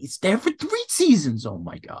bad. He's there for 3 seasons. Oh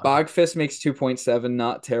my god. Bogfist makes 2.7,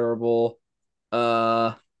 not terrible.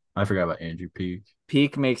 Uh, I forgot about Andrew Peak.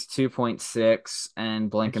 Peak makes 2.6,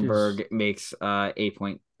 and Which is Blankenberg makes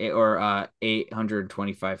 8.8 or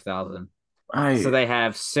 825,000. So I they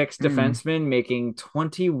have six mm, defensemen making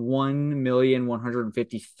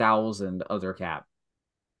 21,150,000 of their cap.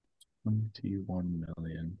 21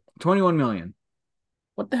 million. 21 million.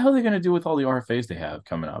 What the hell are they gonna do with all the RFAs they have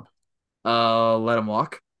coming up? Let them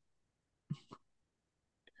walk.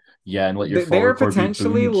 Yeah, and let your They're forward core be potentially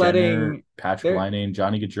Boone, Jenner, letting Patrick they're Laine, and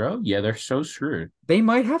Johnny Gaudreau. Yeah, they're so screwed. they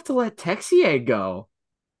might have to let Texier go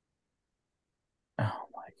Oh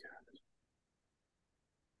my god.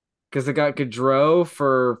 because they got Gaudreau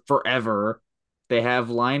for forever. They have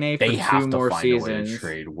Line for They two have to more find a way to seasons.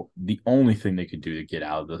 trade. The only thing they could do to get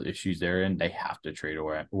out of the issues they're in, they have to trade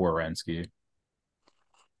Werenski.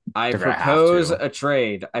 I They're gonna have propose to. a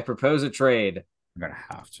trade. I propose a trade. They're gonna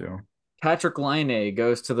have to. Patrick Line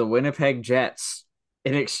goes to the Winnipeg Jets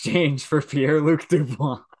in exchange for Pierre-Luc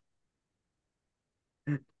Dubois.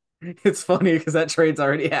 It's funny because that trade's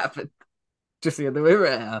already happened. Just the other way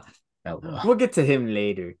around. LOL. We'll get to him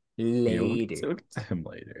later. Yeah, Later. we'll get to him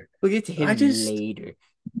later. We'll get to I him just, later.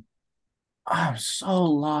 I'm so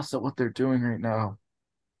lost at what they're doing right now.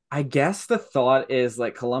 I guess the thought is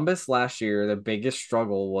like Columbus last year, the biggest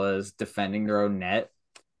struggle was defending their own net.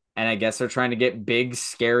 And I guess they're trying to get big,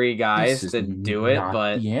 scary This guys is to do it. not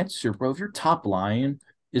But the answer, bro. If your top line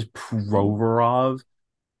is Provorov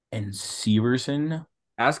and Severson,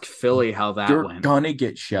 ask Philly how that you're went. gonna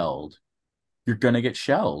get shelled. You're gonna get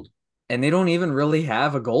shelled. And they don't even really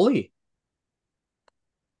have a goalie.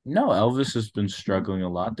 No, Elvis has been struggling a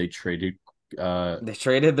lot. They traded They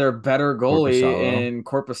traded their better goalie Corpusalo, in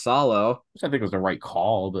Corpusalo. which I think was the right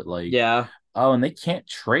call, but like, Yeah. oh, and they can't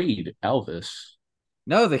trade Elvis.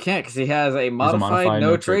 No, they can't because he has a He has a modified modified no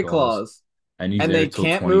no trade trade clause, clause. and he's And there they till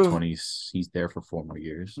can't move 2020. He's there for 4 more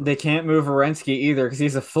years. So. they can't move Orensky either because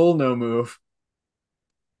he's a full no move.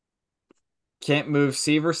 Can't move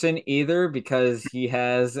Severson either because he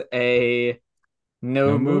has a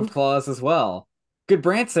no No move move. clause as well. Good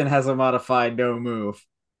Branson has a modified no move.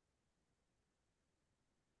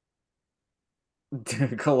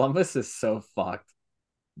 Columbus is so fucked.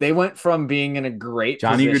 They went from being in a great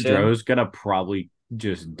Johnny position. Gaudreau's gonna probably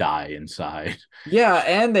just die inside. Yeah,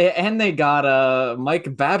 and they got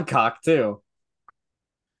Mike Babcock too.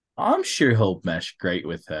 I'm sure he'll mesh great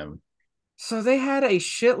with him. So they had a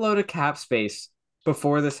shitload of cap space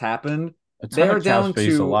before this happened. A They ton are of cap down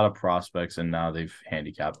space, a to lot of prospects, and now they've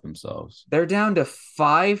handicapped themselves. they're down to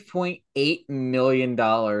 $5.8 million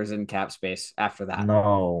in cap space after that.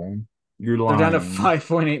 No, you're They're down to lying.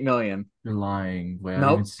 5.8 million. You're lying. Wait, I didn't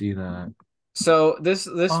even Nope. see that. So this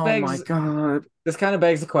Oh my begs god. this kind of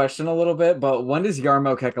begs the question a little bit, but when does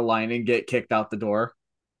Jarmo Kekalainen get kicked out the door?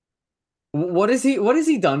 What has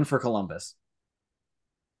he done for Columbus?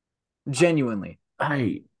 Genuinely.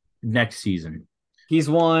 I next season, He's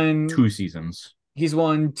won 2 seasons. he's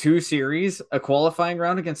won two series, a qualifying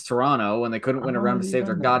round against Toronto when they couldn't How win a long round has to he save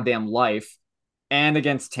their been there? goddamn life, and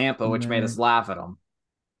against Tampa, Been which made there. us laugh at him.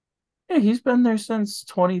 Yeah, he's been there since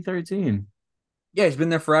 2013. Yeah, he's been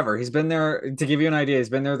there forever. He's been there, to give you an idea, he's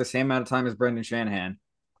been there the same amount of time as Brendan Shanahan.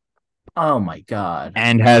 Oh my god.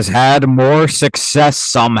 And has had more success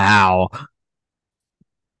somehow.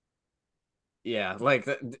 Yeah, like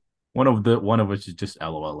One of which is just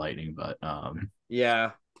LOL Lightning, but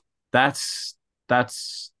yeah, that's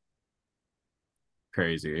that's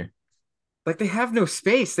crazy. like they have no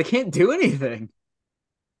space. They can't do anything.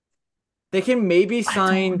 They can maybe I don't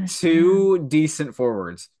sign understand. two decent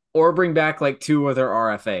forwards or bring back like two of their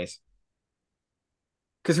RFAs.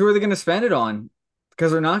 Because who are they going to spend it on?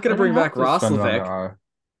 Because they're not going They to don't bring have back to spend it on their Roslovic. R.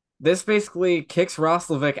 This basically kicks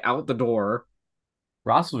Roslovic out the door.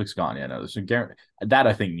 Roslovic's gone. Yeah, no, there's a guarantee that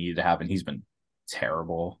I think needed to happen. He's been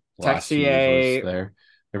terrible the last 2 years. Was Texier there?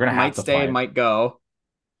 They're gonna have might to stay, find. might go.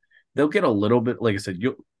 They'll get a little bit. Like I said,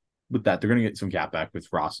 you with that they're gonna get some cap back with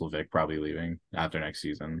Roslovic probably leaving after next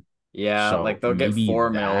season. Yeah, like So they'll get maybe 4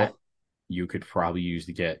 mil. that you could probably use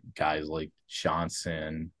to get guys like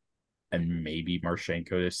Johnson and maybe Marchenko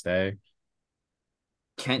to stay.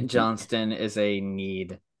 Kent Johnston is a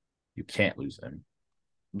need. You can't lose him.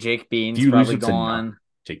 Jake If Bean's you lose probably it to no, gone.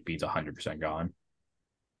 Jake Bean's 100% gone.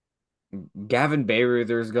 Gavin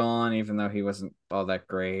Bayreuther's gone, even though he wasn't all that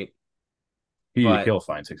great. But He'll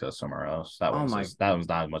find success somewhere else. oh my, That one's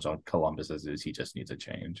not as much on Columbus as it is. He just needs a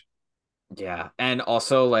change. yeah. And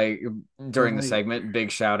also like But during the like, segment,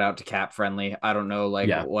 big shout out to Cap Friendly. I don't know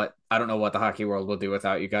yeah, I don't know what the hockey world will do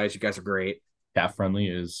without you guys. You guys are great. cat friendly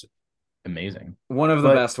is amazing. One But of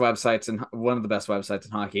the best websites in one of the best websites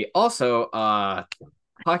in hockey. Also,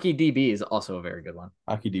 Hockey DB is also a very good one.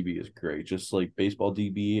 Hockey DB is great. Just like baseball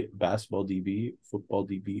DB, basketball DB, football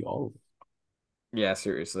DB, all of it. Yeah,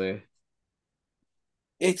 seriously.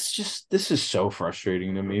 It's just this is so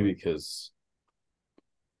frustrating to me because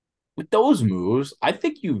with those moves, I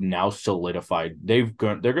think you've now solidified they're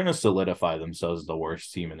going to solidify themselves as the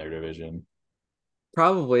worst team in their division.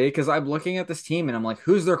 Probably because I'm looking at this team and I'm like,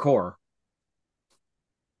 who's their core?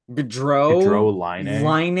 Gaudreau, Gaudreau, Line,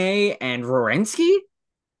 Line, and Rorensky?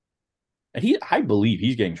 and I believe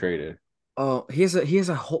he's getting traded. Oh, he has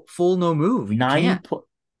a whole, full no move. You Nine can't. point.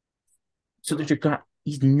 So that you're gonna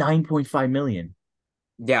he's 9.5 million.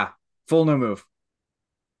 Yeah, full no move.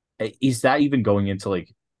 Is that even going into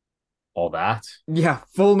like all that? Yeah,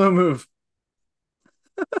 full no move.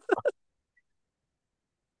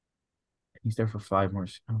 He's there for 5 more.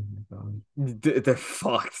 Oh my god. They're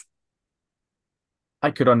fucked. I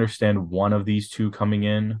could understand one of these two coming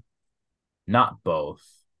in, not both.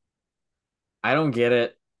 I don't get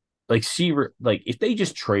it. Like Seaver, like if they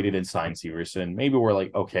just traded and signed Severson, maybe we're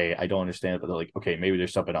like, okay, I don't understand it, but they're like, okay, maybe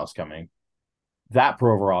there's something else coming. That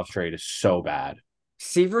Provorov trade is so bad.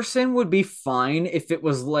 Severson would be fine if it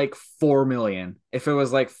was like 4 million. If it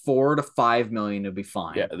was like 4 to 5 million, it'd be Yeah,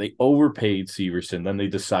 fine. they overpaid Severson. Then they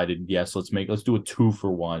decided, yes, let's do a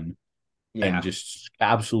 2-for-1 and Yeah. just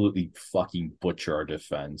absolutely fucking butcher our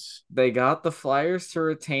defense. They got the Flyers to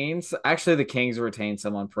retain. Actually, the Kings retained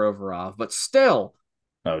someone Provorov, but still,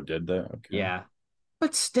 Oh, did they? Okay. yeah.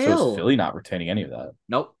 But So is still, Philly not retaining any of that?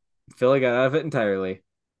 nope. Philly got out of it entirely.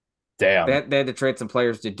 Damn. They had to trade some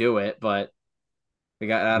players to do it, but they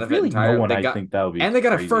got out There's of it really no entirely. one I think that would be And they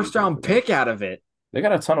got a crazy to first do for round them. pick out of it. They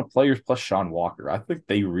got a ton of players plus Sean Walker. I think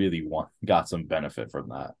they really got some benefit from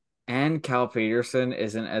that. And Cal Peterson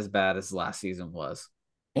isn't as bad as last season was.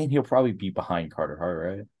 And he'll probably be behind Carter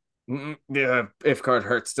Hart, right? Yeah, if Card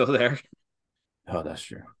Hurt's still there. Oh, that's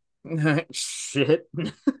true. Shit.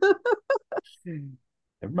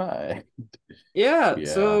 Never mind. Yeah, Yeah,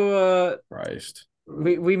 so Christ.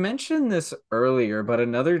 we mentioned this earlier, but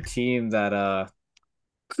another team that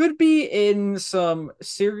could be in some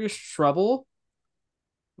serious trouble.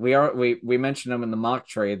 We mentioned them in the mock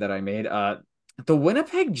trade that I made. The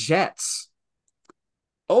Winnipeg Jets.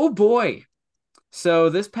 Oh boy. So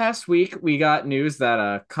this past week we got news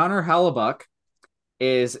that Connor Hellebuck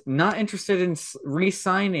is not interested in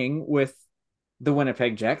re-signing with the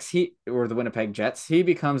Winnipeg Jets. The Winnipeg Jets. He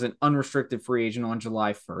becomes an unrestricted free agent on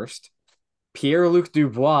July 1st. Pierre-Luc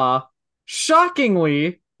Dubois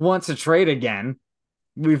shockingly wants to trade again.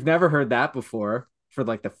 We've never heard that before for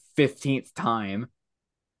like the 15th time.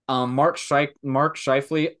 Mark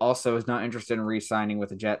Scheifele also is not interested in re-signing with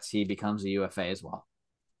the Jets. He becomes a UFA as well.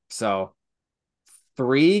 So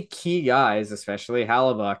three key guys, especially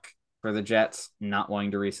Hellebuck for the Jets, not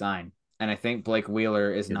wanting to re-sign. And I think Blake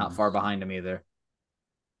Wheeler is not far behind him either.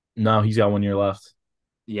 No, he's got 1 year left.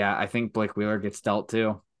 Yeah, I think Blake Wheeler gets dealt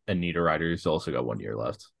too. And Niederreiter's also got 1 year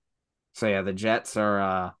left. So yeah, the Jets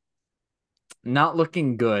are not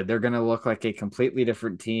looking good. They're going to look like a completely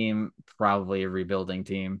different team, probably a rebuilding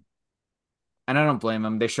team. And I don't blame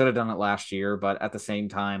them. They should have done it last year, but at the same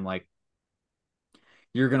time, like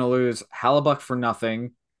you're going to lose Hellebuck for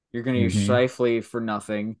nothing. You're going to use Mm-hmm. Scheifele for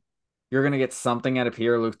nothing. You're going to get something out of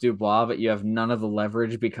Pierre-Luc Dubois, but you have none of the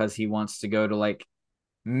leverage because he wants to go to like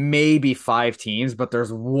maybe 5 teams, but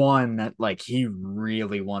there's one that like he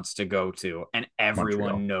really wants to go to, and Montreal.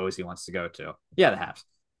 everyone knows he wants to go to. Yeah, the Habs.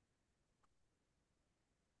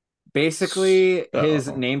 Basically, his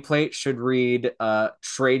So nameplate should read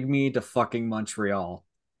trade me to fucking Montreal.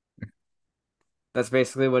 That's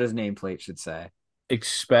basically what his nameplate should say.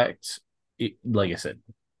 expect it, like I said,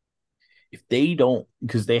 if they don't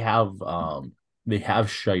because they have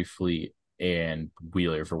Shifley and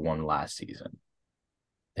Wheeler for one last season.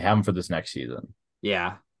 They have them for this next season.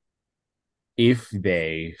 Yeah, If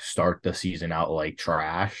they start the season out like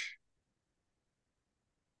trash,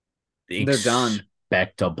 they're done.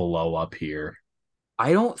 expect a blow up here.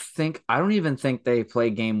 I don't even think they play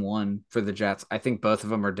game one for the Jets. I think both of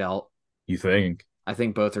them are dealt. You think? I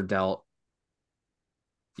think both are dealt.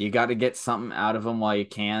 You got to get something out of them while you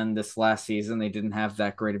can. This last season, they didn't have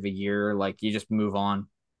that great of a year. Like, you just move on.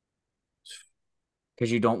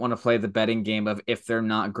 because you don't want to play the betting game of if they're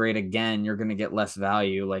not great again, you're going to get less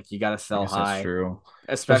value. Like you got to I sell guess that's high, true.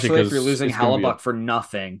 Especially especially if you're because losing it's gonna be a Hallebuck for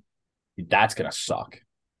nothing. that's gonna suck.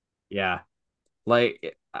 Yeah.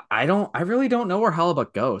 Like I really don't know where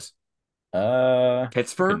Hallebuck goes. I could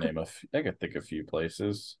Pittsburgh? name I could think a few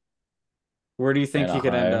places. Where do you think he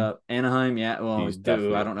could end Anaheim, up? Anaheim? Yeah. Well, he's dude,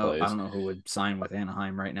 definitely I a don't know. I place. don't know who would sign with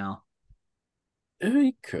Anaheim right now.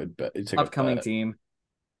 He could bet. Take a Upcoming bet. team.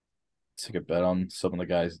 Take a bet on some of the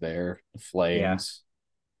guys there. The Yeah. Flames,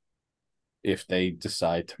 if they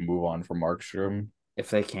decide to move on from Markstrom. If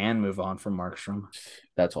they can move on from Markstrom.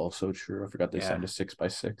 That's also true. I forgot they Yeah. signed a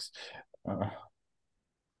 6x6.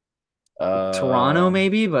 Uh, Toronto, uh,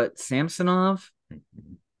 maybe, but Samsonov,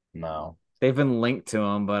 no. they've been linked to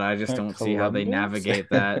him, but I just don't see how they Columbus? navigate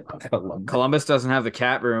that. Columbus? Columbus doesn't have the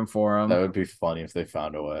cap room for That him. would be funny if they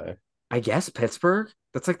found a way. I guess Pittsburgh.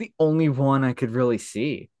 That's like the only one I could really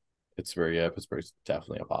see. Pittsburgh, yeah, Pittsburgh's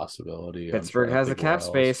definitely a possibility. I'm Pittsburgh trying to has a think where cap else.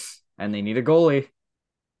 space and they need a goalie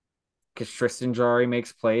because Tristan Jarry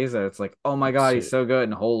makes plays that it's like, oh my God, he's Say, so good.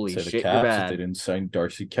 And holy say the shit, you're Caps if they bad didn't sign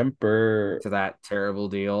Darcy Kemper. to that terrible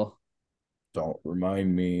deal. Don't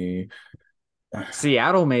remind me.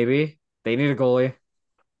 Seattle, maybe. They need a goalie.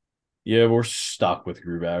 Yeah, we're stuck with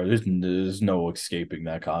Grubauer. There's no escaping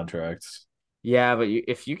that contract. Yeah, but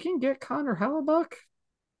if you can get Connor Hellebuck,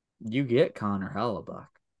 you get Connor Hellebuck.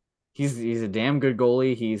 He's a damn good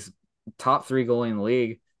goalie. He's top three goalie in the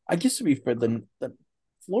league. I guess to be fair, then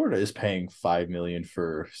Florida is paying 5 million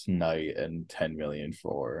for Knight and 10 million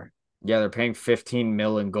for. Yeah, they're paying 15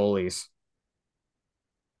 mil in goalies.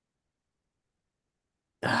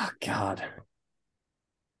 Oh God,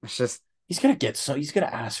 It's just he's gonna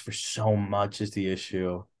ask for so much is the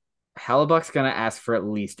issue. Hellebuck's gonna ask for at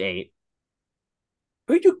least 8.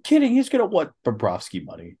 Are you kidding? He's gonna want Bobrovsky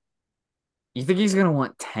money. You think he's gonna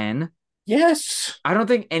want 10? Yes. I don't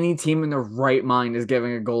think any team in their right mind is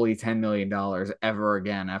giving a goalie $10 million ever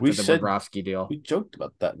again after We the said Bobrovsky deal. we joked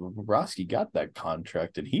about that. Bobrovsky got that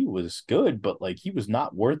contract and he was good, but like he was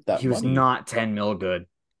not worth that He was money. not 10 mil good.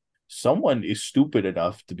 Someone is stupid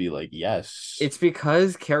enough to be like, yes, It's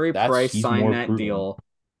because Carey that's Price he's signed more that proven. deal.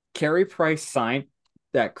 Carey Price signed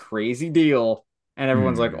that crazy deal, and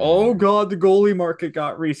everyone's like, "Oh Hmm. God, the goalie market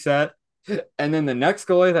got reset." And then the next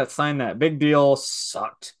goalie that signed that big deal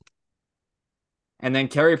sucked. And then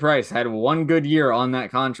Carey Price had one good year on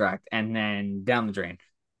that contract, and then down the drain.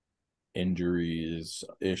 Injuries,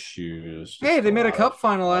 issues, Hey, just they a made a lot of cup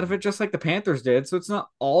final out of it, problems. just like the Panthers did, so it's not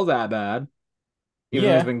all that bad. Even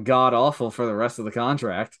though he's Yeah. been god awful for the rest of the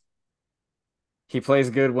contract. He plays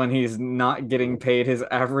good when he's not getting paid his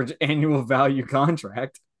average annual value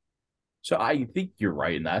contract. So I think you're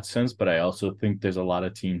right in that sense, but I also think there's a lot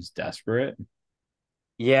of teams desperate.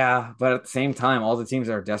 Yeah, but at the same time, all the teams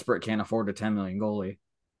that are desperate can't afford a 10 million goalie.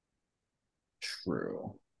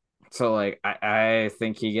 True. So like I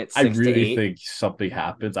think he gets I six to really eight. think something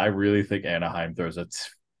happens. I really think Anaheim throws a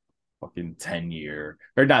fucking 10 year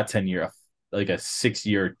or not 10 year, like a 6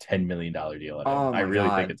 year, $10 million deal at him. Oh I my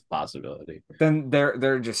really think god. it's a possibility. Then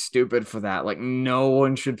they're just stupid for that. Like no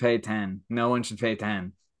one should pay 10. No one should pay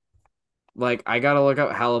 10. Like I gotta look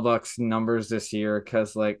up Hallebuck's numbers this year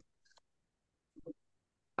because like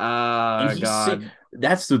And he's god.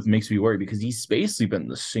 that's what makes me worry because he's basically been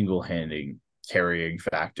the single handing carrying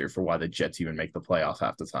factor for why the Jets even make the playoffs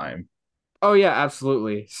half the time. Oh yeah,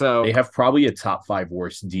 absolutely. They So have probably a top five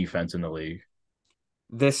worst defense in the league.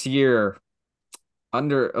 this year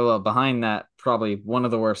under well behind that probably one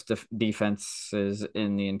of the worst defenses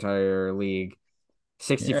in the entire league.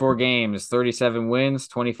 Yeah. 64 games, 37 wins,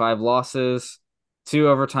 25 losses, 2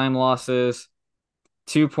 overtime losses,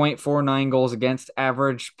 2.49 goals against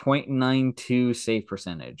average, 0.92 save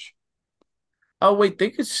percentage. Oh wait, they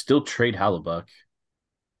could still trade Hallebuck.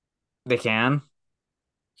 They can.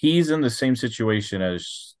 He's in the same situation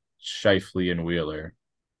as Shifley and Wheeler.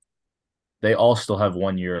 They all still have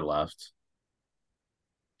 1 year left.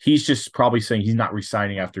 He's just probably saying he's not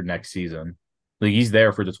resigning after next season. Like he's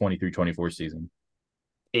there for the 23-24 season.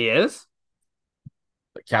 He is?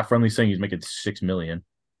 Cap friendly saying he's making 6 million.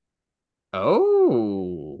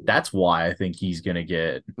 Oh. That's why I think he's gonna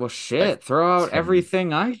get Well, like shit. Throw out 10.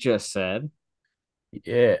 everything I just said.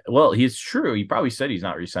 Yeah. Well, he's true. He probably said he's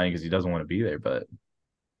not resigning because he doesn't want to be there, but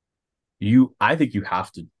I think you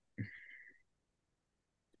have to.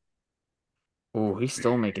 Oh, he's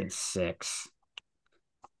still making 6.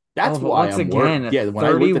 Oh, That's but why once I'm worried. again, a Yeah, when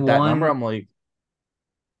I looked at that number, I'm like,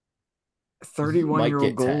 he 31 might year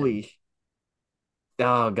old get 10. goalie.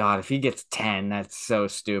 Oh god, if he gets 10, that's so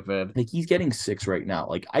stupid. Like he's getting 6 right now.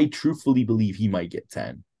 Like I truthfully believe he might get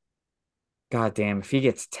 10. God damn, if he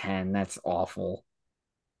gets 10, that's awful.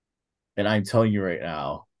 And I'm telling you right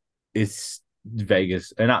now, it's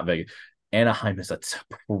Vegas, and not Vegas. Anaheim is a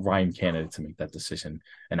prime candidate to make that decision,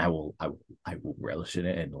 and I will relish in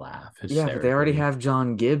it and laugh Yeah, but they already hysterically. have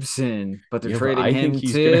John Gibson, but they're Yeah, but trading I think him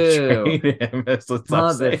he's gonna too. trade him. That's what I'm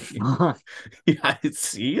saying. Motherfucker. Yeah,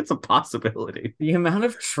 see, it's a possibility. The amount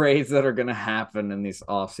of trades that are gonna happen in these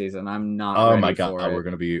offseason, I'm not Oh my ready god, for it. we're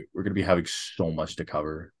gonna be having so much to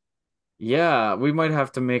cover. Yeah, we might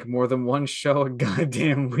have to make more than one show a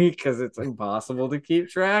goddamn week because it's impossible to keep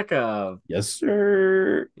track of. Yes,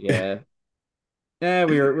 sir. Yeah. Yeah,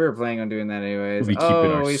 we were planning on doing that We'll anyways. be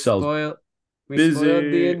keeping Oh, ourselves we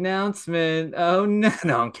spoiled the busy. announcement. Oh no,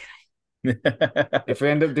 no, I'm kidding. Oh If we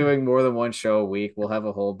end up doing more than one show a week, we'll have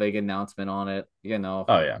a whole big announcement on it, you know.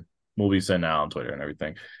 yeah, we'll be sending out on Twitter and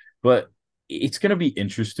everything. But it's gonna be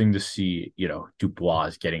interesting to see, Dubois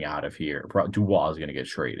is getting out of here. Dubois is gonna get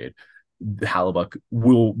traded. Hallebuck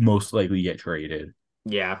will most likely get traded.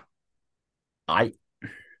 Yeah. I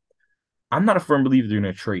I'm not a firm believer they're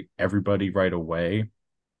gonna trade everybody right away.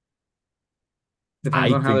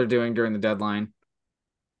 Depends I on how they're think doing during the deadline.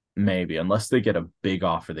 maybe unless they get a big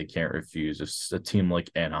offer they can't refuse. If a team like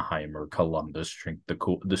Anaheim or Columbus drink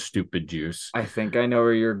the stupid juice. I think I know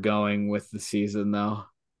where you're going with the season though.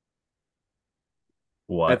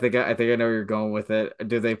 What? I think I know where you're going with it.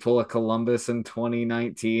 Do they pull a Columbus in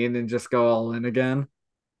 2019 and just go all in again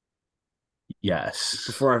Yes.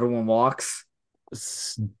 before everyone walks?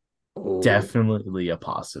 It's Oh, definitely a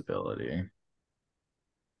possibility.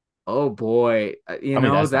 oh boy. I mean,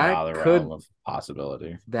 that's not out of the realm of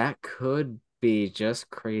possibility. That could be just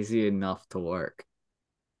crazy enough to work.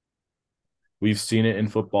 We've seen it in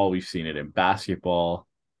football, we've seen it in basketball.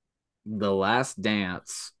 The Last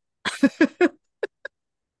Dance.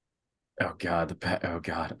 Oh god, oh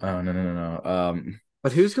god. Oh no, no, no, no.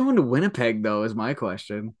 But who's going to Winnipeg though is my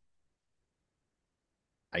question.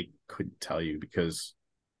 I couldn't tell you because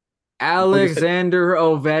like I said, Alexander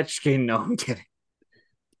Ovechkin. No, I'm kidding.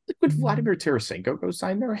 would Vladimir Tarasenko go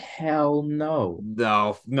sign there? Hell no.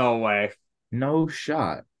 No, no way. No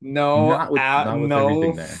shot. No, Not with no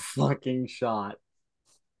everything there. fucking shot.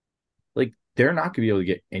 Like they're not gonna be able to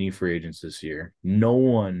get any free agents this year. No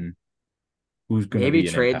one who's gonna Maybe be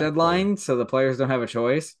an trade impact player. deadline so the players don't have a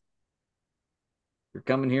choice. You're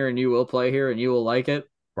coming here and you will play here and you will like it.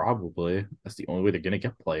 Probably. That's the only way they're gonna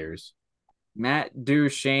get players. Matt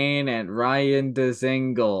Duchene and Ryan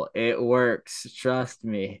Dezingle. It works. Trust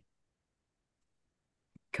me.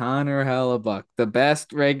 Connor Hellebuck, the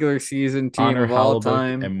best regular season team Connor of all Hallebuck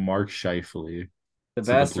time. and Mark Scheifele The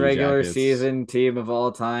to the best Blue regular Jackets. season team of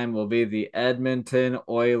all time will be the Edmonton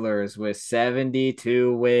Oilers with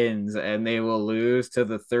 72 wins, and they will lose to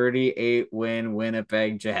the 38 win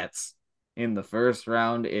Winnipeg Jets in the first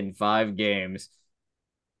round in 5 games.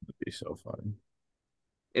 It'd be so fun.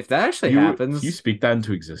 If that actually Can you happens, speak that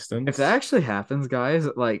into if that existence? actually happens, guys,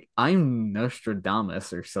 like I'm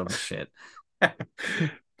Nostradamus or some shit.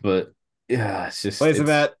 But yeah, Place a it's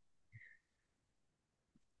bet.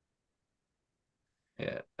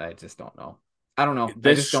 Yeah, I just don't know. I don't know.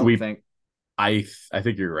 I this just don't sweep. think. I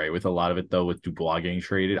think you're right with a lot of it though. With Dubois getting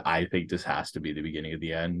traded, I think this has to be the beginning of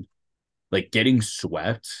the end. Like getting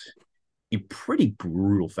swept in pretty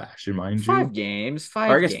brutal fashion, mind Five you. games,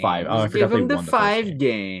 Or I five guess five. Oh, games. I Give forgot they them the won the first five game.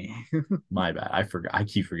 game. My bad. I forgot. I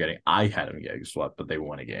keep forgetting. I had them getting swept, but they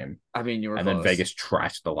won a game, I mean, you were and then close. Vegas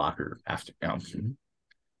trashed the locker after.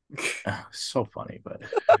 So funny, but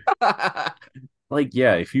like,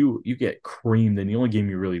 yeah, if you get creamed, then the only game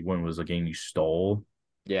you really won was a game you stole.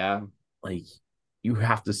 Yeah, Like, you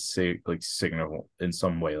have to say like signal in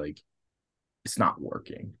some way like it's not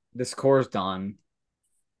working. the score's done.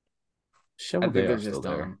 I Shovel think Day they're are just still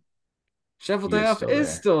there. done. Shovel He Day is Off still is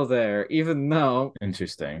there. still there, even though,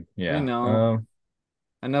 Interesting. you Yeah. know,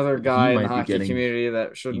 another He guy in the might be hockey getting. community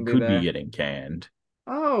that He shouldn't be could be there. getting canned.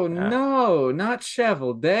 Oh Uh, no, not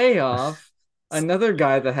Shovel Day Off. Another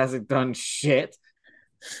guy that hasn't done shit.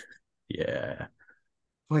 yeah.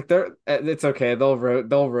 Like it's okay. They'll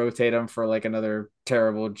rotate him for like another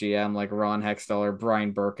terrible GM like Ron Hextall or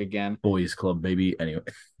Brian Burke again. Boys Club, baby. Anyway,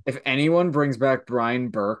 If anyone brings back Brian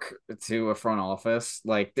Burke to a front office,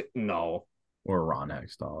 like no, or Ron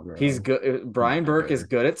Hextall, he's bro. good. Brian Burke is Neither.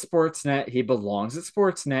 good at Sportsnet. He belongs at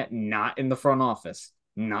Sportsnet, not in the front office.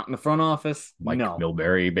 Not in the front office. Mike No.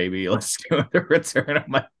 Milbury, baby. Let's do the return of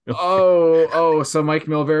Mike Milbury. Oh, so Mike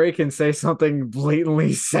Milbury can say something blatantly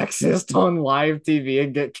sexist on live TV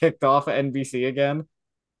and get kicked off at NBC again.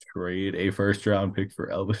 Trade a first round pick for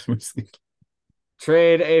Elvis Muslik.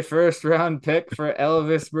 Trade a first round pick for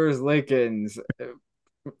Elvis Merzlikins.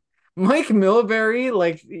 Mike Milbury,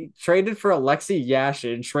 like, he traded for Alexei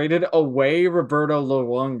Yashin, traded away Roberto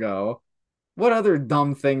Luongo. What other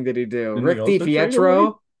dumb thing did he do? Didn't he Rick also trade away?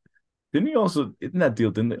 DiPietro, Didn't he also in that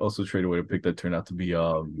deal? Didn't they also trade away a pick that turned out to be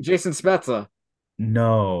Jason Spezza.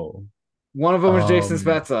 no One of them was Jason um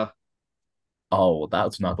Spezza. oh well,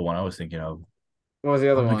 that's not the one I was thinking of. What was the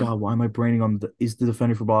Oh other my one? god, why am I braining on is the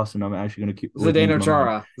defender for Boston? I'm actually gonna keep like lose Zdeno my mind.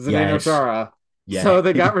 Chara. Zdeno Yes, Chara. yeah. So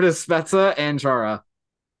they got rid of Spezza and Chara.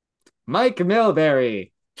 Mike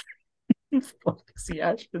Milbury. See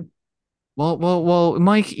Ashton. Well,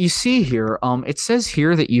 Mike, you see here, it says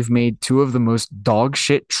here that you've made two of the most dog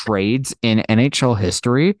shit trades in NHL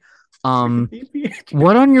history.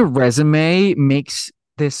 What on your resume makes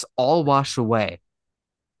this all wash away?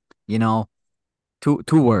 You know, two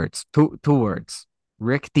words, two words.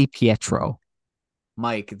 Rick DiPietro.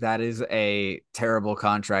 Mike, that is a terrible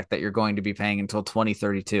contract that you're going to be paying until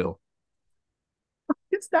 2032.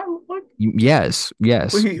 It's that one. Yes,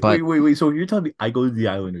 but Wait. So you're telling me I go to the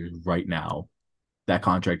Islanders right now? That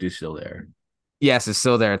contract is still there. yes, it's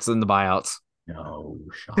still there. It's in the buyouts. No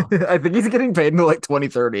shot. I think he's getting paid until like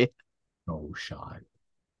 2030. No shot.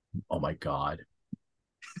 Oh my god.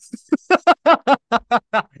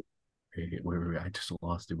 Wait. I just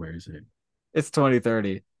lost it. Where is it? It's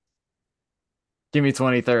 2030. Give me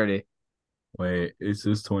 2030. Wait, it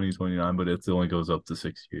says 2029, but it only goes up to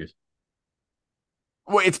 6 years.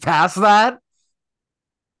 Wait, it's past that?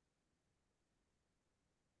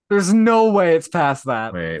 There's no way it's past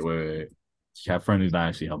that. Wait. Cat friend is not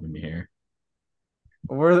actually helping me here.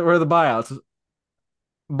 Where are the buyouts?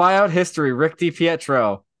 Buyout history, Rick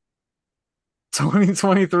DiPietro.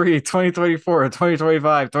 2023, 2024,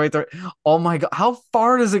 2025, 2030. Oh my God. How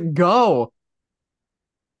far does it go?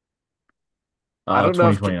 I don't know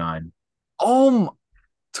if 2029. oh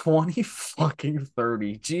 20 fucking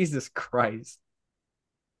 30. Jesus Christ.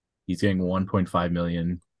 He's getting 1.5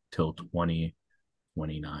 million till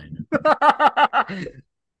 2029.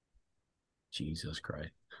 Jesus Christ.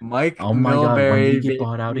 Mike Oh my god, when did he Milbury, get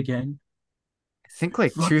bought out baby. again? I think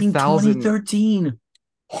like Fucking 2000. 2013.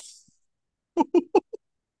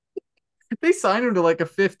 They signed him to like a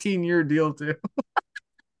 15-year deal too.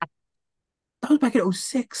 That was back in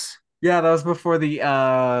 06. Yeah, that was before the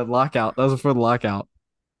lockout. That was before the lockout.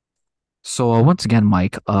 So once again,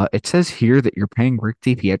 Mike, it says here that you're paying Rick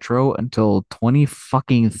DiPietro until 20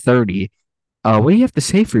 fucking 30. What do you have to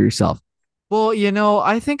say for yourself? Well,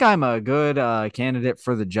 I think I'm a good candidate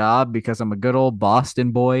for the job because I'm a good old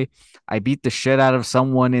Boston boy. I beat the shit out of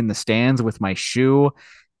someone in the stands with my shoe,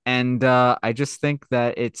 and I just think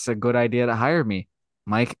that it's a good idea to hire me.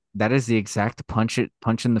 Mike, that is the exact punch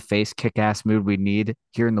in the face, kick ass mood we need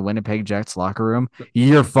here in the Winnipeg Jets locker room.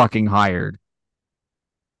 You're fucking hired.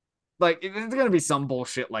 Like it's gonna be some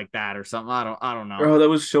bullshit like that or something. I don't know. Bro, that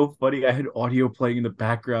was so funny. I had audio playing in the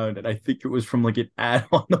background, and I think it was from like an ad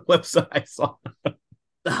on the website I saw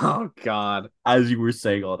Oh God. as you were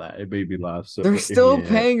saying all that. It made me laugh. So They're still yeah.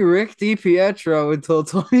 paying Rick DiPietro until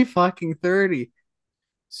 20 fucking 30.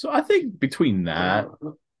 So I think between that,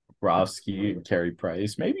 Brovsky and Carey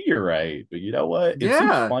Price, maybe you're right. But you know what? It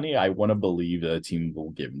seems Yeah. funny. I want to believe that a team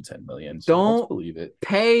will give him 10 million. So let's Don't believe it.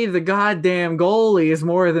 pay the goddamn goalies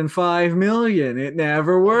more than 5 million. It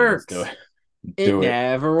never Hey, let's do works. it. It Do it.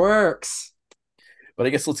 never works. But I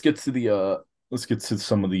guess let's get to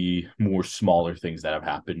some of the more smaller things that have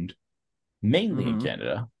happened, mainly in Hmm.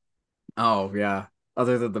 Canada. Oh yeah.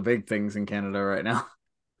 Other than the big things in Canada right now.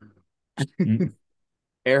 Mm.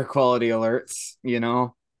 Air quality alerts.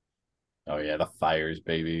 Oh yeah, the fires,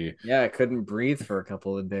 baby. Yeah, I couldn't breathe for a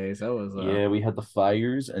couple of days. That was Yeah, we had the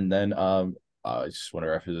fires, and then I just want to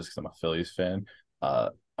reference this because I'm a Phillies fan. I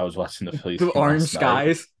was watching the Phillies the game orange last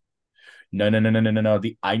night. skies. No.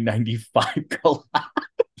 The I-95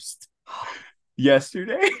 collapsed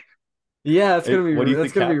yesterday. Yeah, What do you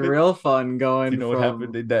that's think gonna be happened? real fun Do you going know what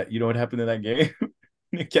happened from in that? You know what happened in that game?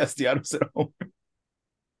 Nick Castellanos at home.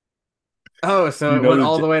 oh, Do so you it know went the?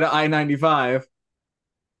 all the way to I-95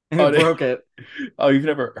 and Oh, it broke it. oh, you've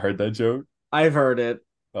never heard that joke? I've heard it.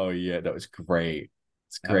 Oh yeah, no, it's great.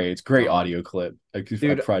 It's I great. It's a great don't. audio clip. I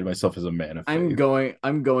Dude, pride myself as a man of I'm faith. going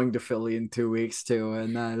I'm going to Philly in 2 weeks too,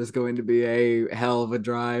 and that is going to be a hell of a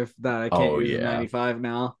drive that I can't Oh use the yeah. 95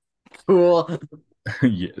 now. Cool.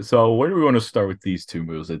 Yeah. So where do we want to start with these two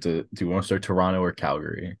moves? Do you want to start Toronto or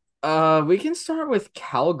Calgary? We can start with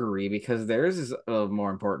Calgary because theirs is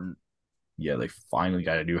more important. Yeah, they finally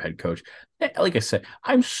got a new head coach. Like I said,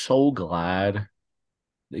 I'm so glad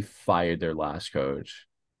they fired their last coach.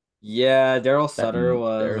 Yeah, Daryl That Sutter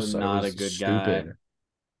was their Sutter not a was good guy. stupid.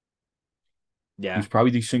 He's Yeah.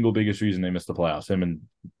 probably the single biggest reason they missed the playoffs. Him and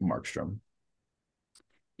Markstrom.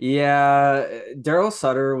 Yeah, Daryl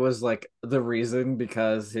Sutter was like the reason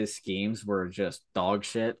because his schemes were just dog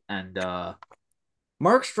shit, and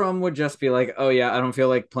Markstrom would just be like, "Oh yeah, I don't feel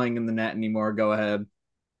like playing in the net anymore. Go ahead.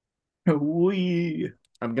 We.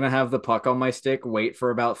 I'm gonna have the puck on my stick, wait for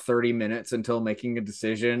about 30 minutes until making a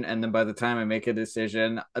decision, and then by the time I make a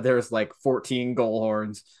decision, there's like 14 goal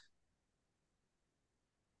horns."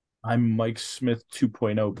 I'm Mike Smith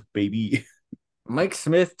 2.0, baby. Mike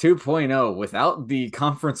Smith 2.0 without the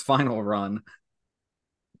conference final run.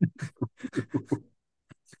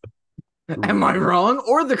 Am I True. wrong?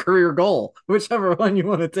 Or the career goal, whichever one you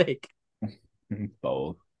want to take.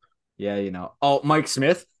 Both. Yeah, you know. Oh, Mike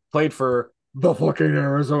Smith played for the fucking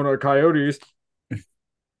Arizona Coyotes. Of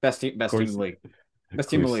Best team in course, the league. of Best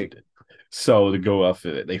team in the course he league. did. So to go off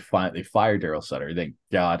of it, they fired Daryl Sutter, thank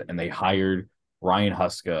God, and they hired Ryan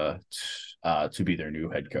Huska to be their new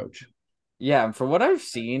head coach. Yeah, from what I've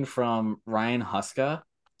seen from Ryan Huska,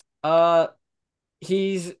 uh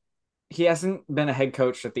he's he hasn't been a head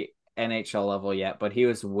coach at the NHL level yet, but he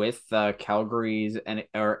was with Calgary's and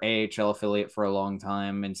or AHL affiliate for a long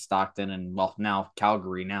time in Stockton and well now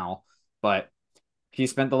Calgary now. But he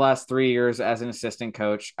spent the last 3 years as an assistant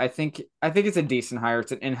coach. I think it's a decent hire.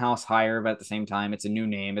 It's an in-house hire, but at the same time, it's a new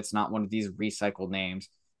name. It's not one of these recycled names.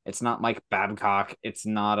 It's not Mike Babcock. It's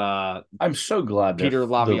not I'm so glad that Peter the league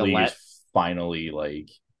is Laviolette. finally like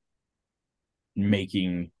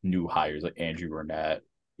making new hires like Andrew Burnett,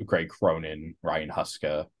 Greg Cronin, Ryan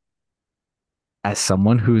Huska. As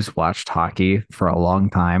someone who's watched hockey for a long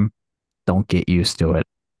time, don't get used to it.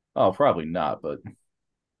 Oh, probably not, but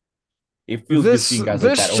it feels good This seeing guys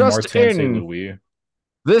like that. this Omar just St. in. Louis.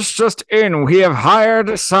 This just in. We have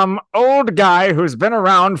hired some old guy who's been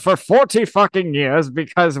around for 40 fucking years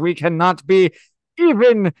because we cannot be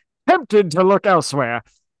even tempted to look elsewhere.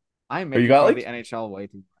 I'm But you making got fun of the like NHL way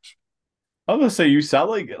too I'm gonna say you sound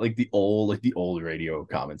like the old radio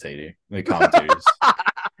commentating like commentators. much.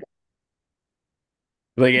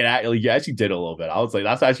 Like you actually did a little bit. I was like,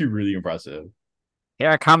 that's actually really impressive.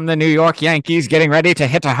 Here come the New York Yankees getting ready to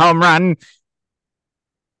hit a home run.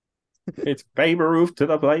 It's Babe Ruth to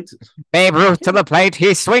the plate. Babe Ruth to the plate.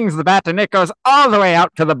 He swings the bat and it goes all the way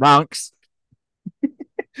out to the Bronx.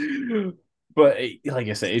 But like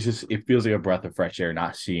I said, it feels like a breath of fresh air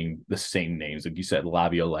not seeing the same names. Like you said,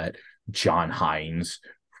 Laviolette, John Hines,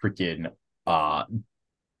 freaking Gerard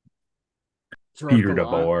Peter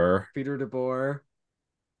Gallant, DeBoer. Peter DeBoer,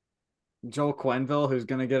 Joel Quenville, who's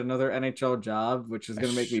going to get another NHL job, which is I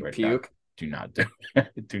going to make me swear to God, puke. do not do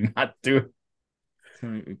it. Do not do it. It's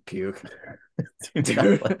going to make me puke. Do not Dude, do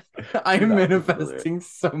I'm not go there. manifesting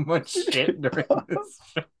so much shit during this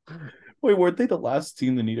show. Wait, weren't they the last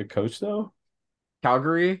team to need a coach though?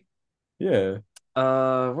 Calgary? Yeah.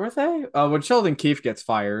 Were they? When Sheldon Keefe gets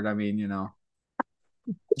fired, I mean, you know.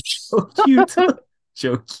 So cute.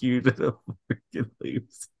 So cute to the freaking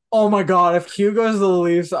Leafs. Oh my god, if Q goes to the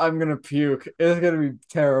Leafs, I'm gonna puke. It's gonna be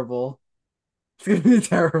terrible. It's gonna be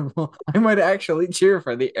terrible. I might actually cheer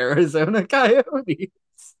for the Arizona Coyotes.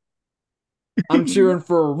 I'm cheering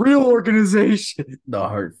for a real organization. The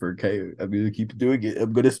Hartford Coyote. I'm gonna keep doing it.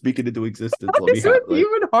 I'm gonna speak it into existence. Why Let me is have it like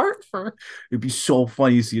even Hartford? it'd be so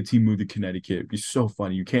funny to see a team move to Connecticut. It'd be so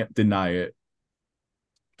funny. You can't deny it.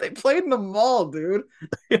 They played in the mall, dude.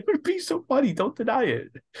 It would be so funny. Don't deny it.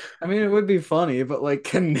 I mean, it would be funny, but like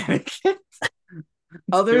Connecticut,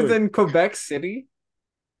 other Do it. than Quebec City,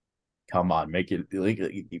 Come on, make it like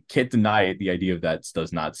you can't deny it. The idea of that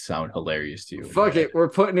does not sound hilarious to you in your fuck head. it. We're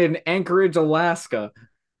putting in Anchorage, Alaska.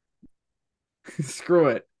 Screw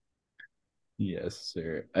it. Yes,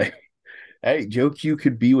 sir. Hey, Joe Q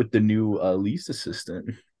could be with the new Leafs assistant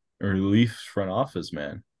or Leafs front office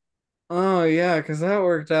man. Oh yeah, because that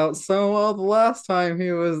worked out so well the last time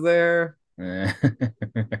he was there.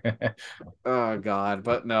 Oh God,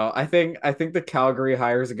 but no, I think the Calgary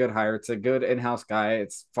hire is a good hire. It's a good in-house guy.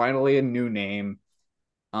 It's finally a new name.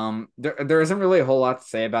 There isn't really a whole lot to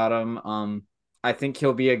say about him. I think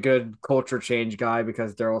he'll be a good culture change guy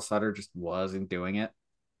because Daryl Sutter just wasn't doing it.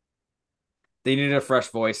 They needed a fresh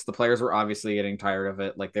voice. The players were obviously getting tired of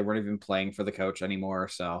it. Like they weren't even playing for the coach anymore.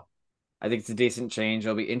 So I think it's a decent change.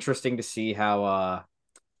 It'll be interesting to see how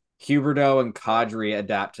Huberdeau and Kadri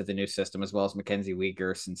adapt to the new system as well as Mackenzie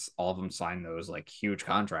Weegar since all of them signed those like huge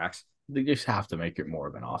contracts. They just have to make it more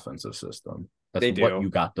of an offensive system. That's They what do. you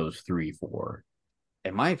got those three for.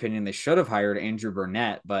 In my opinion, they should have hired Andrew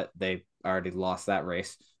Burnett, but they already lost that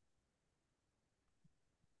race.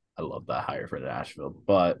 I love that hire for Nashville,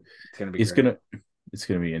 but It's gonna be it's great. gonna it's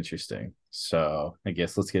gonna be interesting. So I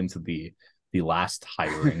guess let's get into the last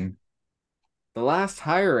hiring. The last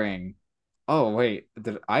hiring. Oh wait,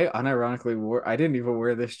 did I unironically wore? I didn't even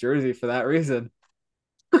wear this jersey for that reason.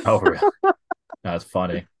 Oh, really? That's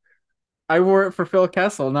funny. I wore it for Phil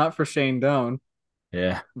Kessel, not for Shane Doan.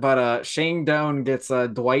 Yeah. But Shane Doan gets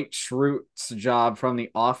Dwight Schrute's job from The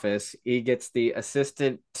Office. He gets the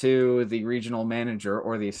assistant to the regional manager,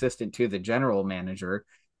 or the assistant to the general manager,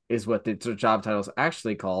 is what the job title is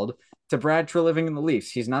actually called, to Brad Treliving in the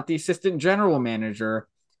Leafs. He's not the assistant general manager.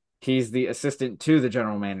 He's the assistant to the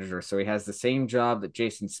general manager. So he has the same job that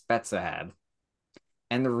Jason Spezza had.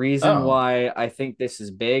 And the reason Oh, why I think this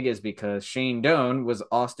is big is because Shane Doan was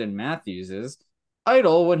Austin Matthews's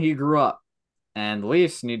idol when he grew up, and the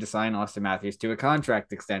Leafs need to sign Austin Matthews to a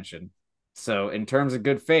contract extension. So, in terms of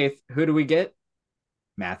good faith, who do we get?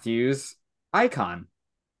 Matthews, icon.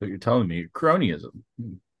 so you're telling me cronyism.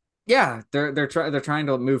 Yeah, they're trying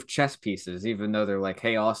to move chess pieces, even though they're like,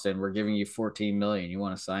 "Hey, Austin, we're giving you 14 million. You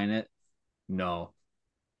want to sign it?" No.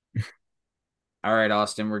 All right,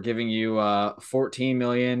 Austin, we're giving you 14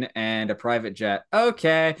 million and a private jet.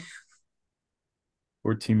 Okay.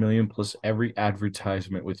 14 million plus every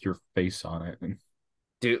advertisement with your face on it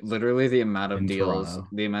Dude, literally the amount of in deals, Toronto.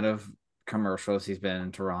 the amount of commercials he's been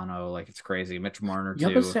in Toronto, like it's crazy. Mitch Marner Yeah,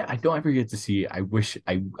 but too. say I don't ever get to see. I wish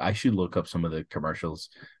I should look up some of the commercials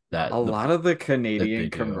A that lot of the they Canadian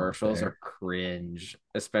do out commercials are there. cringe,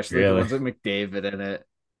 especially the Really, ones with McDavid in it.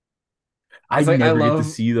 I It's like never get to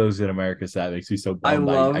see those in America, so that makes me so I bummed.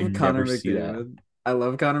 I love Connor never see that. McDavid. I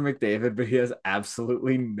love Connor McDavid, but he has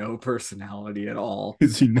absolutely no personality at all.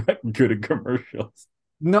 Is he not good at commercials?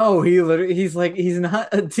 No, he's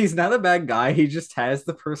not a bad guy. He just has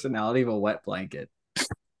the personality of a wet blanket.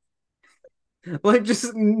 Like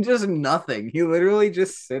just nothing. He literally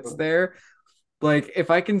just sits there. Like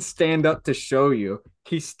if I can stand up to show you,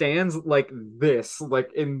 he stands like this,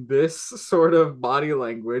 like in this sort of body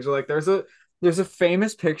language. Like there's a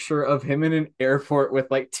famous picture of him in an airport with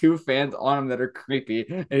like two fans on him that are creepy,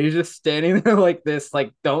 and he's just standing there like this,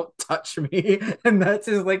 like don't touch me. And that's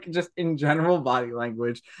his like just in general body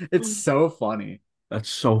language. It's so funny. That's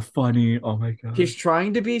so funny. Oh my He's god.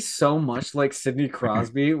 trying to be so much like Sidney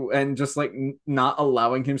Crosby and just like not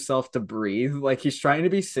allowing himself to breathe. Like he's trying to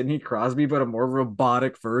be Sidney Crosby, but a more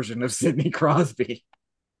robotic version of Sidney Crosby.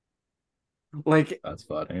 Like That's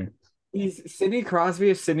funny. he's Sidney Crosby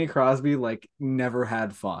if Sidney Crosby like never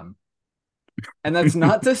had fun. And that's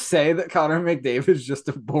not to say that Connor McDavid is just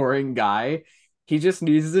a boring guy. He just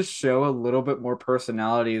needs to show a little bit more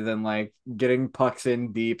personality than like getting pucks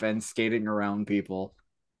in deep and skating around people,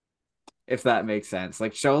 if that makes sense.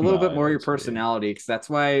 Like show a little No, bit I more of your don't see. personality, because that's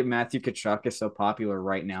why Matthew Tkachuk is so popular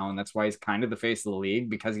right now, and that's why he's kind of the face of the league,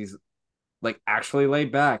 because he's like actually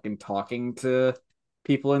laid back and talking to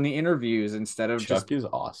people in the interviews instead of just, Chuck is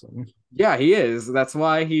awesome. yeah, he is. That's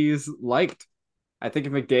why he's liked. I think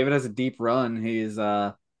if McDavid has a deep run, he's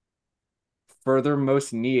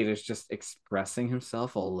furthermost need is just expressing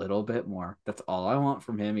himself a little bit more. That's all I want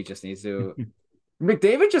from him. He just needs to.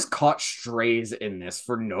 McDavid just caught strays in this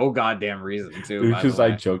for no goddamn reason, too, by the Because I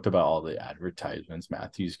way. joked about all the advertisements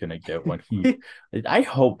Matthew's gonna get when he. I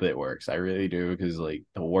hope it works. I really do because like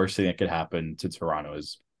the worst thing that could happen to Toronto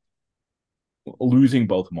is losing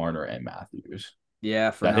both Marner and Matthews.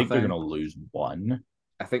 Yeah, for I think they're nothing. gonna lose one.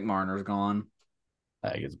 I think Marner's gone.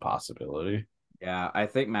 I think it's a possibility. Yeah, I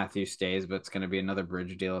think Matthew stays, but it's going to be another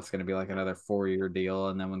bridge deal. It's going to be like another 4-year deal.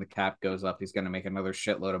 And then when the cap goes up, he's going to make another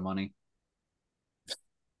shitload of money.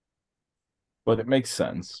 But it makes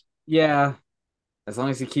sense. Yeah, as long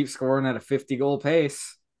as he keeps scoring at a 50 goal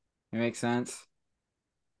pace, it makes sense.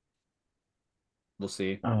 We'll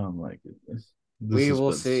see. Oh my goodness. This We has will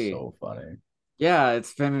been see. so funny. Yeah,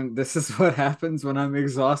 this is what happens when I'm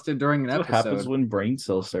exhausted during an That's what happens episode. when brain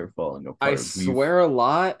cells start falling I apart. We've swear a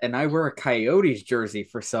lot, and I wear a Coyotes jersey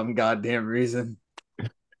for some goddamn reason.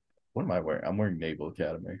 what am I wearing? I'm wearing Naval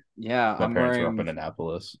Academy. Yeah, My parents are up in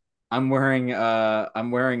Annapolis. I'm wearing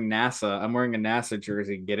NASA. I'm wearing a NASA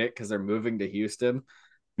jersey. Get it? Because they're moving to Houston.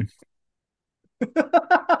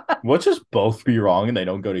 What just both be wrong and they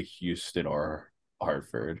don't go to Houston or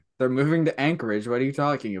Hartford? They're moving to Anchorage. What are you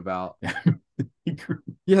talking about? Let's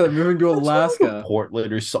Yeah, they're moving to move to Alaska.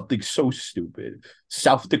 Portland or something so stupid.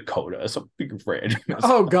 South Dakota, something random.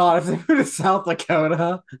 Oh God, if they move to South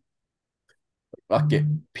Dakota,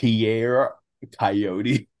 Fucking Pierre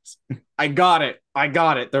Coyote. I got it. I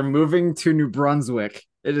got it. They're moving to New Brunswick.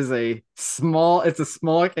 It's a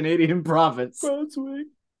small Canadian province. Brunswick.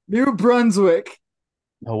 New Brunswick,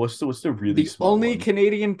 Oh, what's the really the small only one?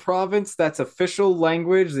 Canadian province that's official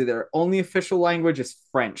language, their only official language is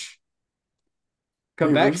French. Wait,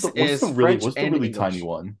 Quebec's is French what's the and really tiny English.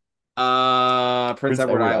 one? Prince Prince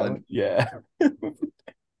Edward Edward Island. Island? Yeah.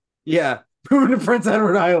 Yeah. Move him to Prince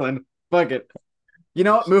Edward Island. Fuck it. You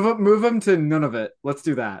know what? Move him to Nunavut. Let's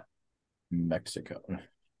do that. Mexico.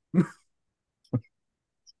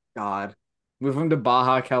 God. Move him to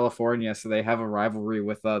Baja, California, so they have a rivalry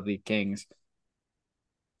with the Kings.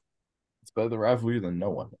 It's better the rivalry than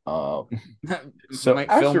no one. So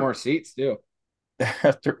Might fill more seats too.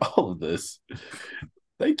 after all of this,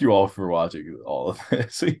 thank you all for watching all of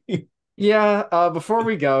this. Yeah, before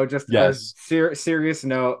we go, just a Yes. serious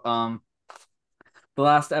note. The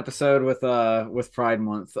last episode with Pride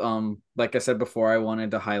Month, like I said before, I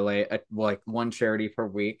wanted to highlight like one charity per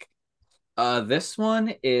week. This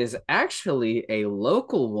one is actually a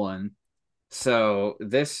local one. So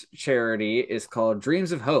this charity is called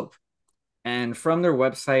Dreams of Hope. And from their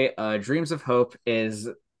website, Dreams of Hope is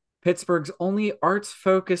Pittsburgh's only arts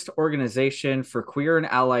focused organization for queer and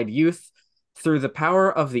allied youth. Through the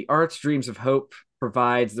power of the arts, Dreams of Hope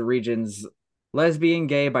provides the region's lesbian,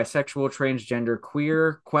 gay, bisexual, transgender,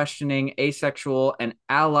 queer, questioning, asexual, and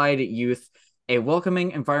allied youth a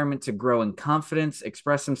welcoming environment to grow in confidence,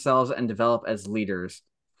 express themselves, and develop as leaders.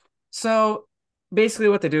 So basically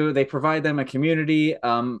what they do, they provide them a community.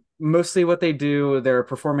 Mostly what they do, they're a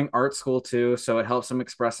performing arts school too, so it helps them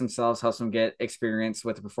express themselves, helps them get experience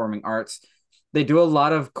with the performing arts. They do a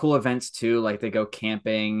lot of cool events too, like they go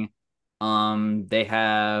camping. They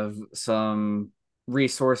have some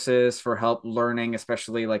resources for help learning,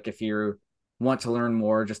 especially like if you want to learn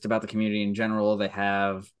more just about the community in general. They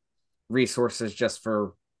have resources just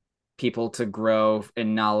for people to grow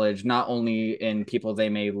in knowledge, not only in people they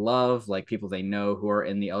may love, like people they know who are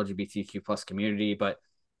in the LGBTQ plus community, but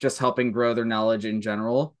just helping grow their knowledge in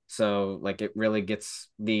general. So like it really gets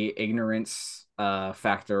the ignorance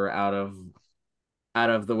factor out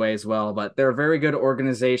of the way as well. But they're a very good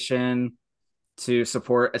organization to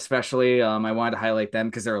support, especially I wanted to highlight them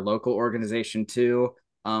because they're a local organization too.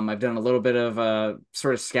 I've done a little bit of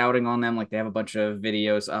sort of scouting on them. Like they have a bunch of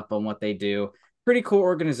videos up on what they do. Pretty cool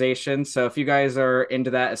organization. So if you guys are into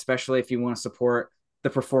that, especially if you want to support the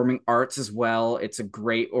performing arts as well, it's a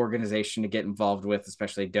great organization to get involved with,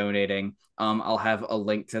 especially donating. I'll have a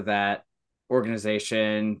link to that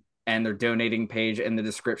organization and their donating page in the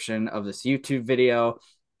description of this YouTube video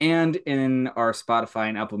and in our Spotify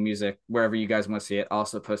and Apple Music, wherever you guys want to see it. I'll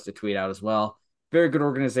also post a tweet out as well. Very good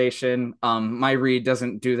organization. My read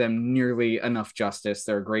doesn't do them nearly enough justice.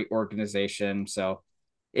 They're a great organization. So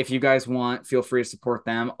if you guys want, feel free to support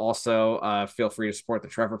them. Also, feel free to support the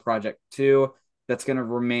Trevor Project too. That's going to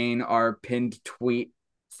remain our pinned tweet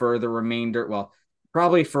for the remainder. Well,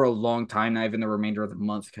 probably for a long time, not even the remainder of the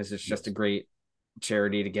month, because it's just a great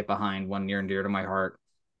charity to get behind, one near and dear to my heart.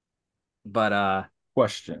 But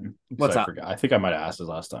Question, because what's I up? forgot. I think I might have asked this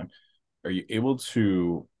last time. Are you able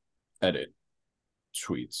to edit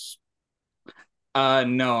tweets?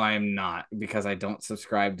 No, I'm not because I don't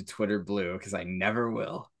subscribe to Twitter Blue because I never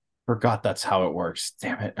will. Forgot that's how it works.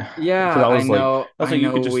 Damn it. Because Yeah, I was I like, you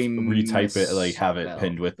know could we just retype it, like misspelled. have it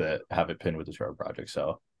pinned with the Trevor Project.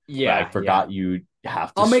 So, but I Yeah, yeah. forgot you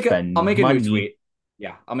have to I'll spend make a new money. tweet.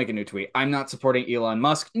 Yeah, I'll make a new tweet. I'm not supporting Elon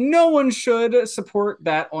Musk. No one should support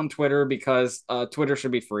that on Twitter because Twitter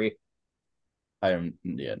should be free. I am,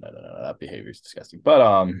 yeah, no, that behavior is disgusting.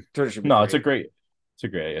 But Twitter should be no, free. it's a great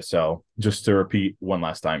idea. So just to repeat one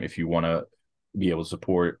last time, if you want to be able to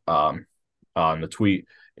support on the tweet,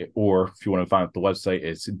 or if you want to find out the website,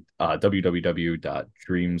 it's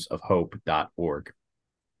www.dreamsofhope.org.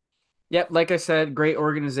 Yep, like I said, great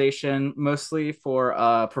organization, mostly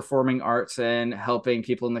for performing arts and helping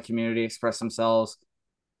people in the community express themselves.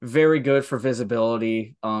 Very good for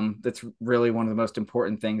visibility. That's really one of the most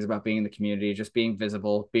important things about being in the community, just being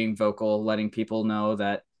visible, being vocal, letting people know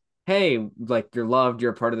that, hey, like you're loved,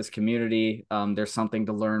 you're a part of this community. There's something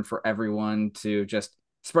to learn for everyone to just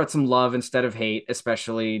spread some love instead of hate,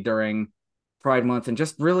 especially during Pride Month and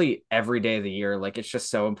just really every day of the year. Like it's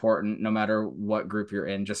just so important, no matter what group you're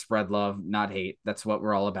in, just spread love, not hate. That's what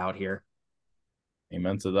we're all about here.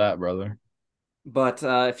 Amen to that, brother. But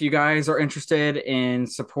if you guys are interested in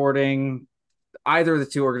supporting either of the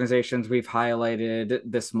two organizations we've highlighted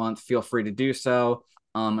this month, feel free to do so.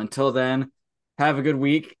 Until then, have a good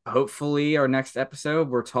week. Hopefully, our next episode,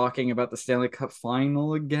 we're talking about the Stanley Cup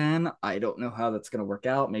final again. I don't know how that's going to work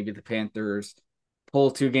out. Maybe the Panthers pull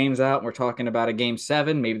two games out. We're talking about a game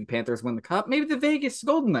seven. Maybe the Panthers win the cup. Maybe the Vegas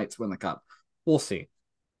Golden Knights win the cup. We'll see.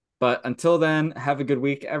 But until then, have a good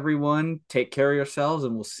week, everyone. Take care of yourselves,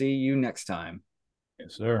 and we'll see you next time.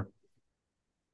 Yes, sir.